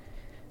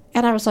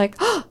 And I was like,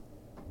 oh,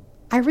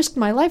 I risked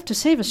my life to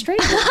save a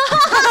stranger.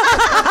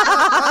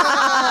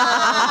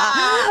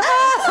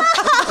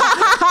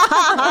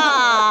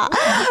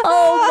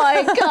 Oh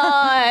my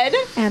God.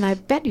 And I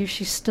bet you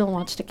she still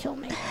wants to kill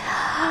me.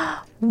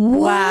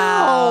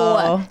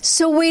 Wow.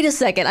 So wait a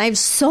second. I have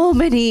so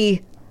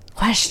many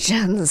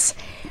questions.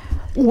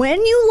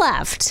 When you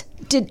left,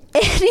 did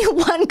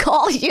anyone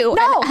call you?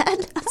 No.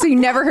 So you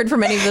never heard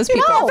from any of those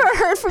people? You never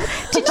heard from...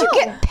 Did you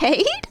get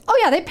paid? Oh,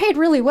 yeah, they paid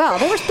really well.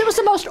 There was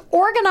the most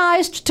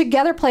organized,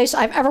 together place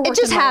I've ever worked in my life.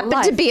 It just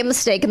happened to be a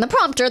mistake in the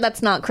prompter.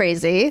 That's not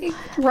crazy.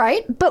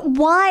 Right. But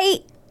why...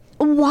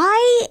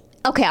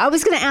 Okay, I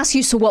was going to ask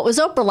you, so what was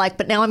Oprah like?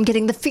 But now I'm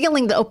getting the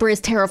feeling that Oprah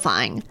is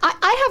terrifying.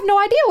 I have no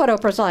idea what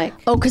Oprah's like.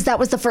 Oh, because that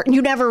was the first...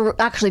 You never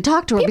actually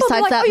talked to her People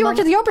besides like, that... you worked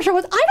at the Oprah show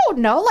with... I don't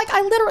know. Like,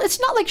 I literally... It's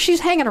not like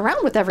she's hanging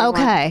around with everyone.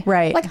 Okay.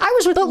 Right. Like, I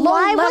was with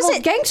low-level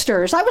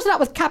gangsters. I was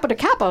not with capo de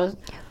capos.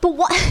 But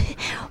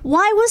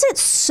why was it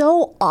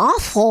so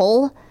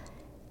awful?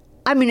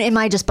 I mean, am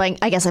I just being...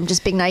 I guess I'm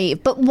just being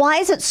naive. But why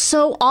is it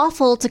so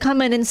awful to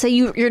come in and say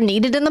you're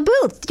needed in the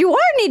booth? You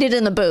are needed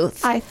in the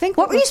booth. I think...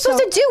 What were you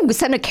supposed to do?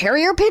 Send a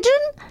carrier pigeon?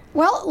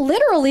 Well,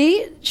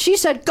 literally, she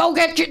said, go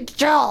get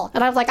Jill.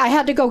 And I was like, I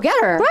had to go get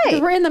her. Right.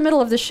 Because we're in the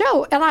middle of the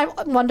show. And I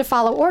wanted to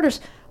follow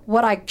orders.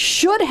 What I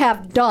should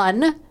have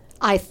done,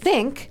 I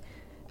think,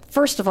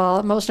 first of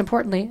all, most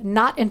importantly,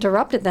 not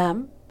interrupted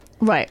them.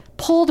 Right.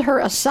 Pulled her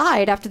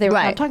aside after they were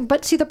done talking.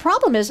 But see, the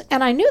problem is,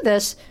 and I knew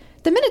this,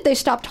 the minute they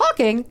stopped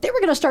talking, they were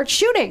going to start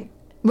shooting.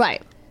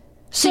 Right.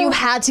 So you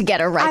had to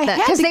get her right then.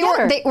 Because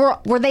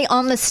were they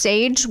on the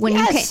stage when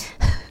you came?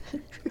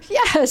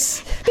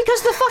 Yes,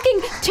 because the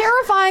fucking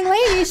terrifying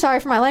lady, sorry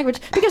for my language,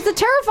 because the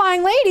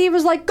terrifying lady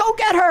was like, go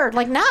get her,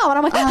 like now. And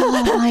I'm like,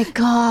 oh my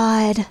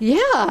God.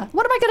 Yeah,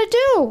 what am I going to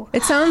do?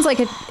 It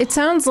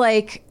sounds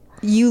like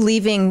you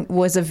leaving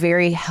was a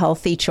very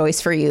healthy choice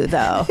for you,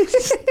 though.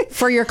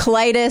 For your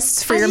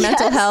colitis, for your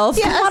mental health.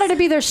 Yes. I wanted to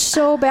be there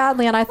so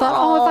badly, and I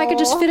thought, if I could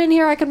just fit in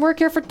here, I could work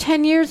here for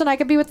 10 years, and I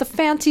could be with the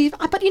fancy...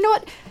 But you know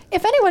what?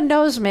 If anyone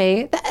knows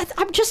me,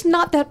 I'm just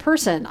not that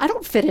person. I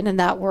don't fit in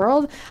that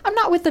world. I'm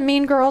not with the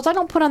mean girls. I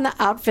don't put on the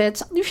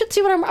outfits. You should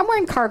see what I'm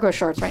wearing cargo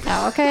shorts right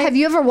now, okay? Have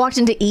you ever walked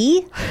into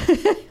E?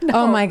 No.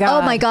 Oh, my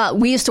God. Oh, my God.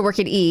 We used to work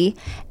at E,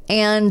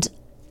 and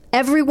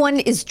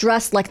everyone is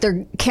dressed like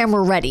they're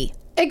camera ready.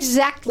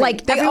 Exactly.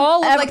 Like they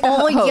all look like the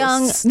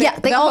hosts. Yeah,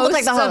 they all look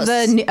like the hosts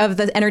of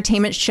the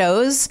entertainment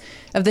shows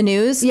of the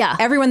news. Yeah,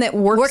 everyone that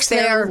works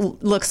there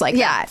looks like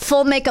that.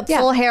 Full makeup,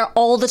 full hair,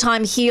 all the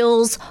time,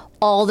 heels,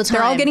 all the time.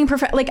 They're all getting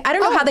I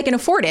don't know how they can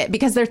afford it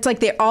because it's like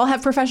they all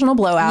have professional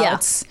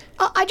blowouts.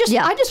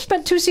 Yeah. I just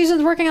spent 2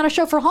 seasons working on a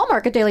show for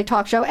Hallmark, a daily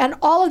talk show, and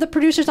all of the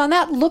producers on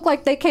that look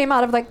like they came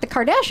out of like the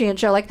Kardashian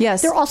show. Like,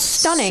 they're all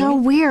stunning. So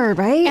weird,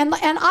 right? And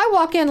I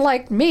walk in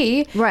like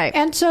me, right?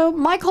 And so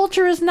my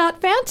culture is not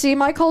fancy.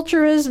 My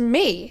culture is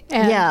me.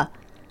 And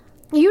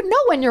you know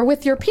when you're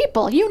with your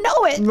people, you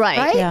know it,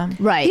 right? Yeah,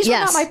 right. These were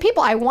not my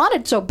people. I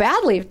wanted so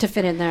badly to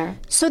fit in there.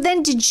 So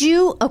then, did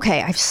you?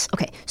 Okay.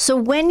 So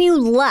when you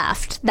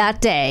left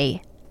that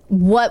day,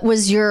 what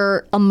was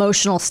your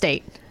emotional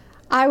state?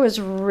 I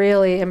was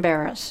really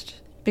embarrassed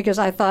because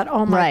I thought,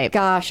 oh my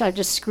gosh, I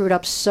just screwed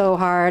up so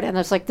hard. And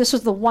it's like, this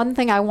was the one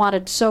thing I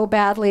wanted so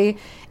badly,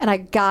 and I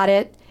got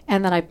it,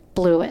 and then I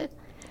blew it.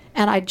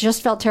 And I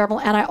just felt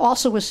terrible. And I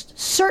also was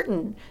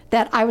certain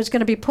that I was going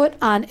to be put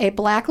on a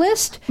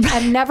blacklist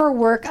and never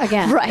work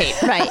again. Right.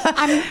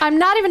 I'm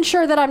not even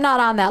sure that I'm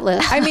not on that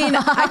list. I mean,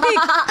 I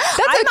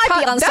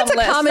think that's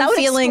a common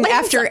feeling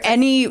after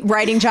any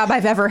writing job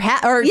I've ever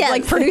had, or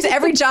like produce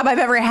every job I've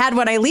ever had.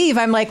 When I leave,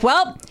 I'm like,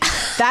 well,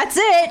 that's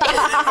it.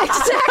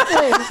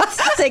 Exactly.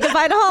 Say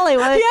goodbye to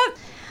Hollywood. Yep.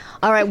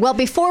 All right. Well,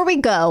 before we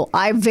go,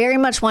 I very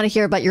much want to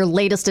hear about your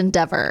latest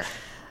endeavor,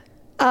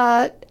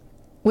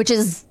 which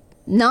is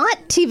not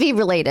TV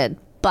related,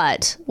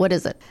 but what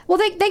is it? Well,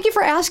 thank you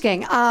for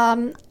asking.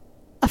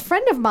 A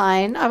friend of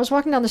mine, I was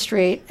walking down the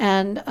street,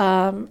 and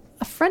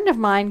a friend of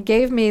mine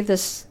gave me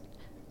this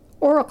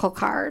oracle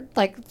card,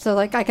 so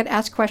I could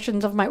ask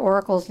questions of my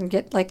oracles and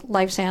get like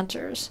life's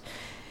answers.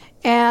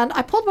 And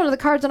I pulled one of the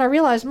cards, and I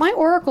realized my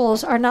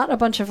oracles are not a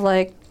bunch of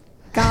like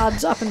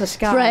gods up in the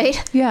sky.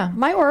 Right. Yeah.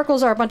 My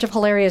oracles are a bunch of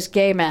hilarious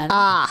gay men.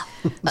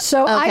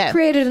 So I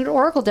created an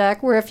oracle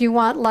deck where if you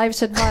want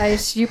life's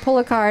advice, you pull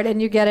a card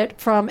and you get it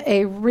from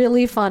a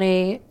really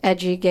funny,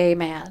 edgy gay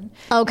man.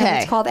 Okay. And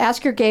it's called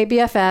Ask Your Gay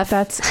BFF.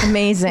 That's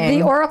amazing.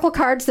 The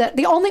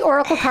only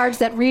oracle cards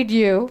that read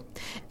you.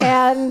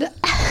 And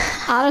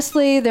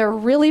honestly, they're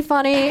really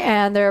funny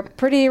and they're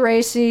pretty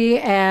racy,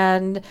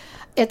 and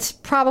it's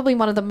probably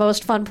one of the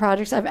most fun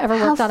projects I've ever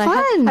worked on.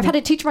 I've had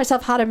to teach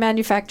myself how to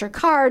manufacture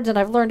cards, and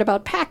I've learned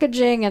about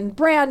packaging and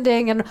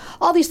branding and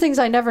all these things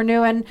I never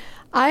knew. And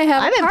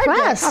I'm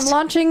impressed. I'm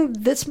launching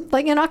this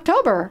in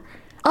October.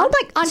 On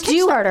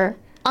Kickstarter.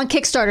 On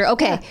Kickstarter,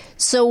 okay. Yeah.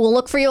 So we'll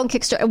look for you on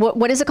Kickstarter.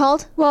 What is it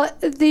called? Well,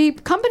 the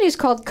company's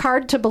called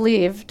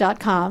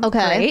cardtobelieve.com. Okay.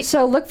 Right?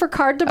 So look for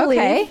Card to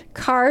Believe,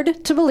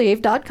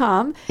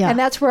 cardtobelieve.com, and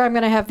that's where I'm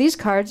going to have these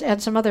cards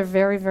and some other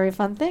very, very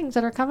fun things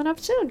that are coming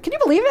up soon. Can you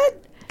believe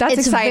it? That's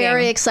it's exciting.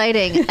 Very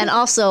exciting. And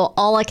also,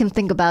 all I can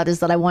think about is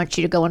that I want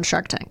you to go on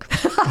Shark Tank.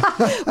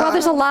 Well,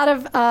 there's a lot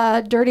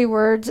of dirty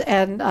words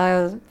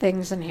and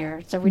things in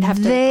here, so we'd have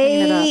to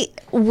clean it up.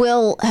 They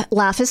will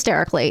laugh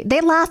hysterically.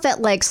 They laugh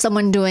at like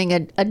someone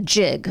doing a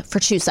jig for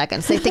 2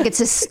 seconds. They think it's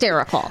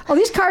hysterical. Oh,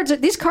 these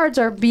cards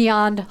are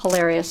beyond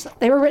hilarious.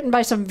 They were written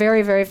by some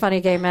very, very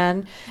funny gay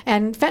men.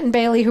 And Fenton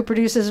Bailey, who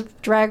produces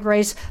Drag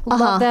Race,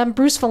 loved them.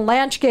 Bruce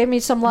Valanche gave me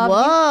some love.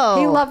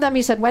 Whoa. He loved them.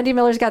 He said Wendy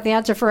Miller's got the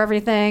answer for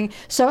everything.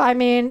 So, I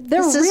mean,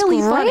 they're really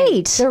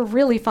funny. They're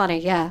really funny,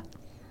 yeah.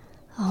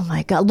 Oh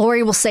my God.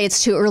 Lori will say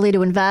it's too early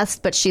to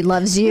invest, but she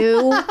loves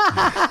you.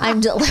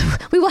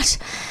 We watched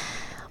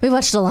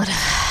a lot of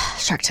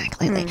Shark Tank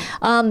lately.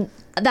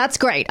 That's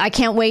great. I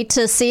can't wait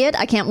to see it.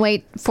 I can't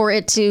wait for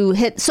it to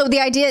hit. So the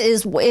idea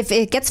is if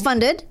it gets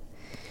funded,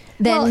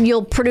 then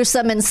you'll produce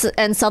them and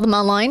sell them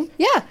online?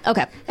 Yeah.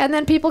 Okay. And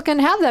then people can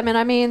have them. And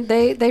I mean,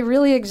 they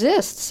really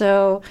exist.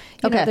 So,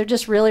 you know, they're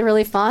just really,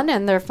 really fun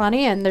and they're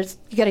funny. And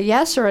you get a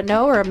yes or a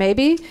no or a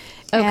maybe.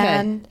 Okay.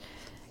 And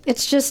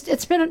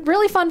it's been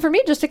really fun for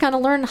me just to kind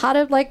of learn how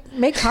to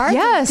make cards.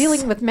 Yes.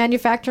 Dealing with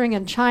manufacturing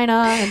in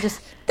China and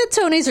just... The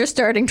Tonys are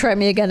starting Try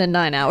Me Again in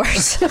 9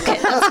 hours. Okay,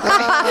 that's great.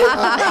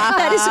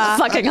 That is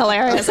fucking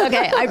hilarious.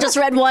 Okay, I just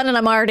read one and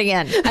I'm already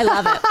in. I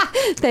love it.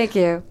 Thank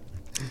you.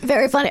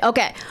 Very funny.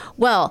 Okay,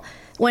 well,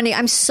 Wendy,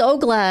 I'm so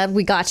glad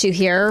we got you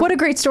here. What a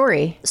great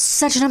story.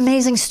 Such an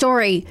amazing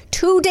story.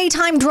 2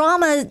 daytime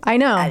drama. I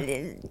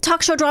know.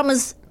 Talk show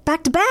dramas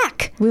back to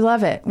back. We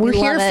love it. We're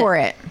here for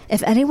it.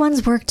 If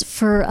anyone's worked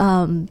for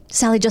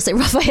Sally Jesse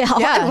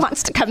Raphael and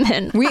wants to come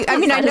in.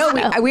 I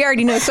know we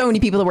already know so many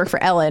people that work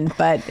for Ellen,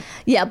 but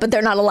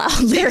they're not allowed.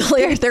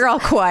 They're all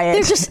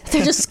quiet.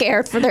 They're just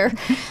scared for their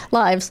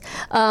lives.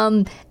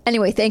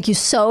 Anyway, thank you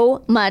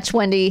so much,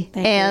 Wendy.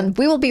 Thank you.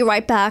 We will be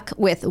right back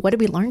with what did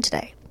we learn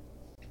today?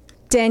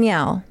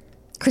 Danielle.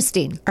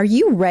 Christine. Are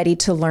you ready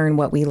to learn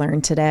what we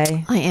learned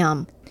today? I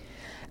am.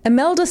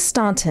 Imelda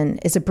Staunton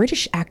is a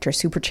British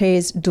actress who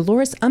portrays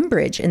Dolores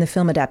Umbridge in the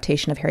film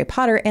adaptation of Harry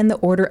Potter and the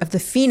Order of the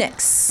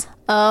Phoenix.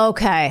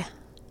 Okay.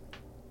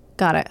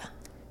 Got it.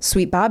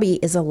 Sweet Bobby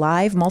is a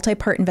live,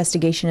 multi-part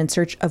investigation in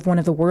search of one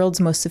of the world's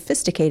most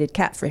sophisticated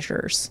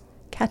catfishers.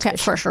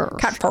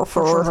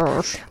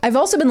 Catfishers. I've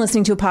also been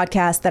listening to a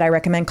podcast that I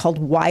recommend called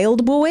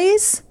Wild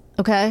Boys.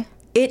 Okay.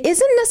 It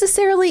isn't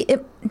necessarily...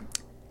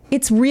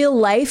 It's real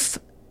life,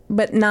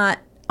 but not...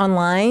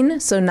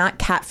 online, so not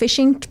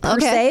catfishing per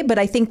se, but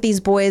I think these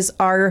boys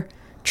are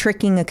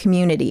tricking a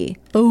community.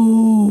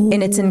 Ooh.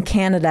 And it's in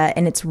Canada,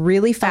 and it's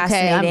really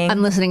fascinating. Okay,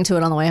 I'm listening to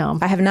it on the way home.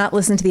 I have not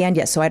listened to the end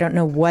yet, so I don't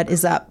know what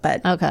is up,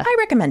 but I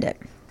recommend it.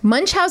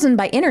 Munchausen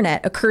by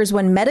internet occurs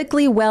when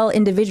medically well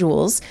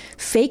individuals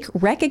fake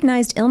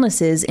recognized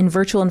illnesses in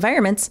virtual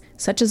environments,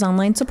 such as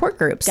online support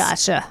groups.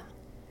 Gotcha.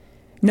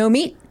 No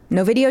meet,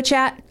 no video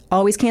chat,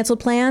 always canceled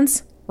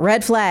plans,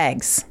 red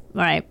flags.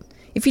 Right.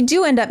 If you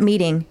do end up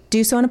meeting,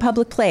 do so in a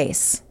public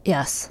place.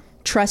 Yes.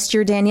 Trust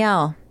your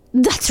Danielle.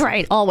 That's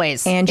right,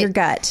 always. And your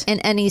gut. In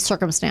any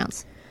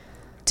circumstance.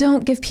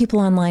 Don't give people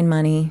online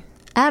money.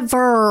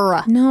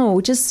 Ever.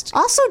 No, just...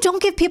 Also,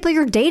 don't give people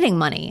your dating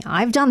money.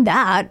 I've done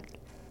that.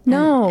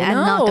 No, and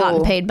not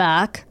gotten paid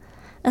back.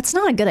 That's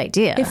not a good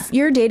idea. If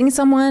you're dating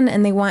someone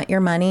and they want your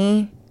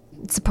money...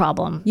 It's a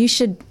problem. You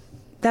should...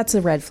 That's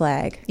a red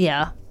flag.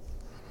 Yeah.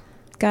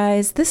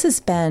 Guys, this has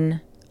been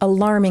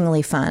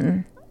alarmingly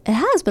fun. It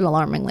has been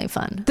alarmingly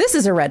fun. This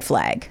is a red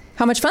flag.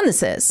 How much fun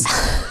this is.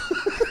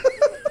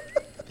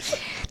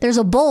 There's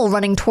a bull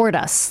running toward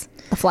us.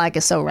 The flag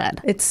is so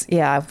red.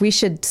 We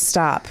should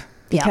stop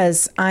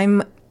because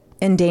I'm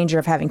in danger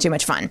of having too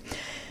much fun.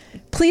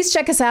 Please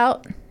check us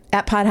out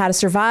at Pod How to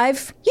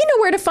Survive. You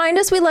know where to find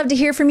us. We love to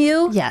hear from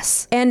you.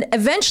 Yes. And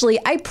eventually,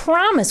 I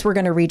promise we're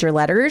going to read your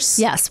letters.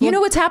 Yes. You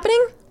know what's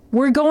happening?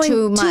 We're going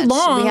too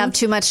long. We have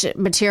too much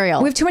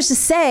material. We have too much to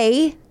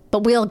say.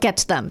 But we'll get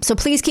to them. So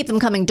please keep them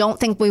coming. Don't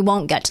think we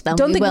won't get to them.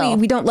 Don't think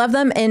we don't love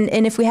them.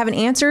 And if we haven't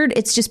answered,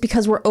 it's just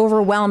because we're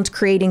overwhelmed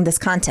creating this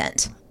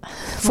content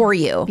for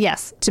you.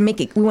 Yes.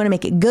 We want to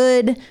make it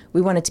good.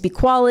 We want it to be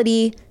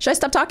quality. Should I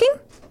stop talking?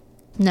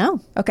 No.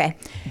 Okay.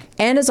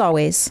 And as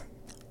always,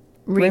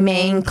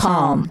 remain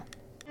calm.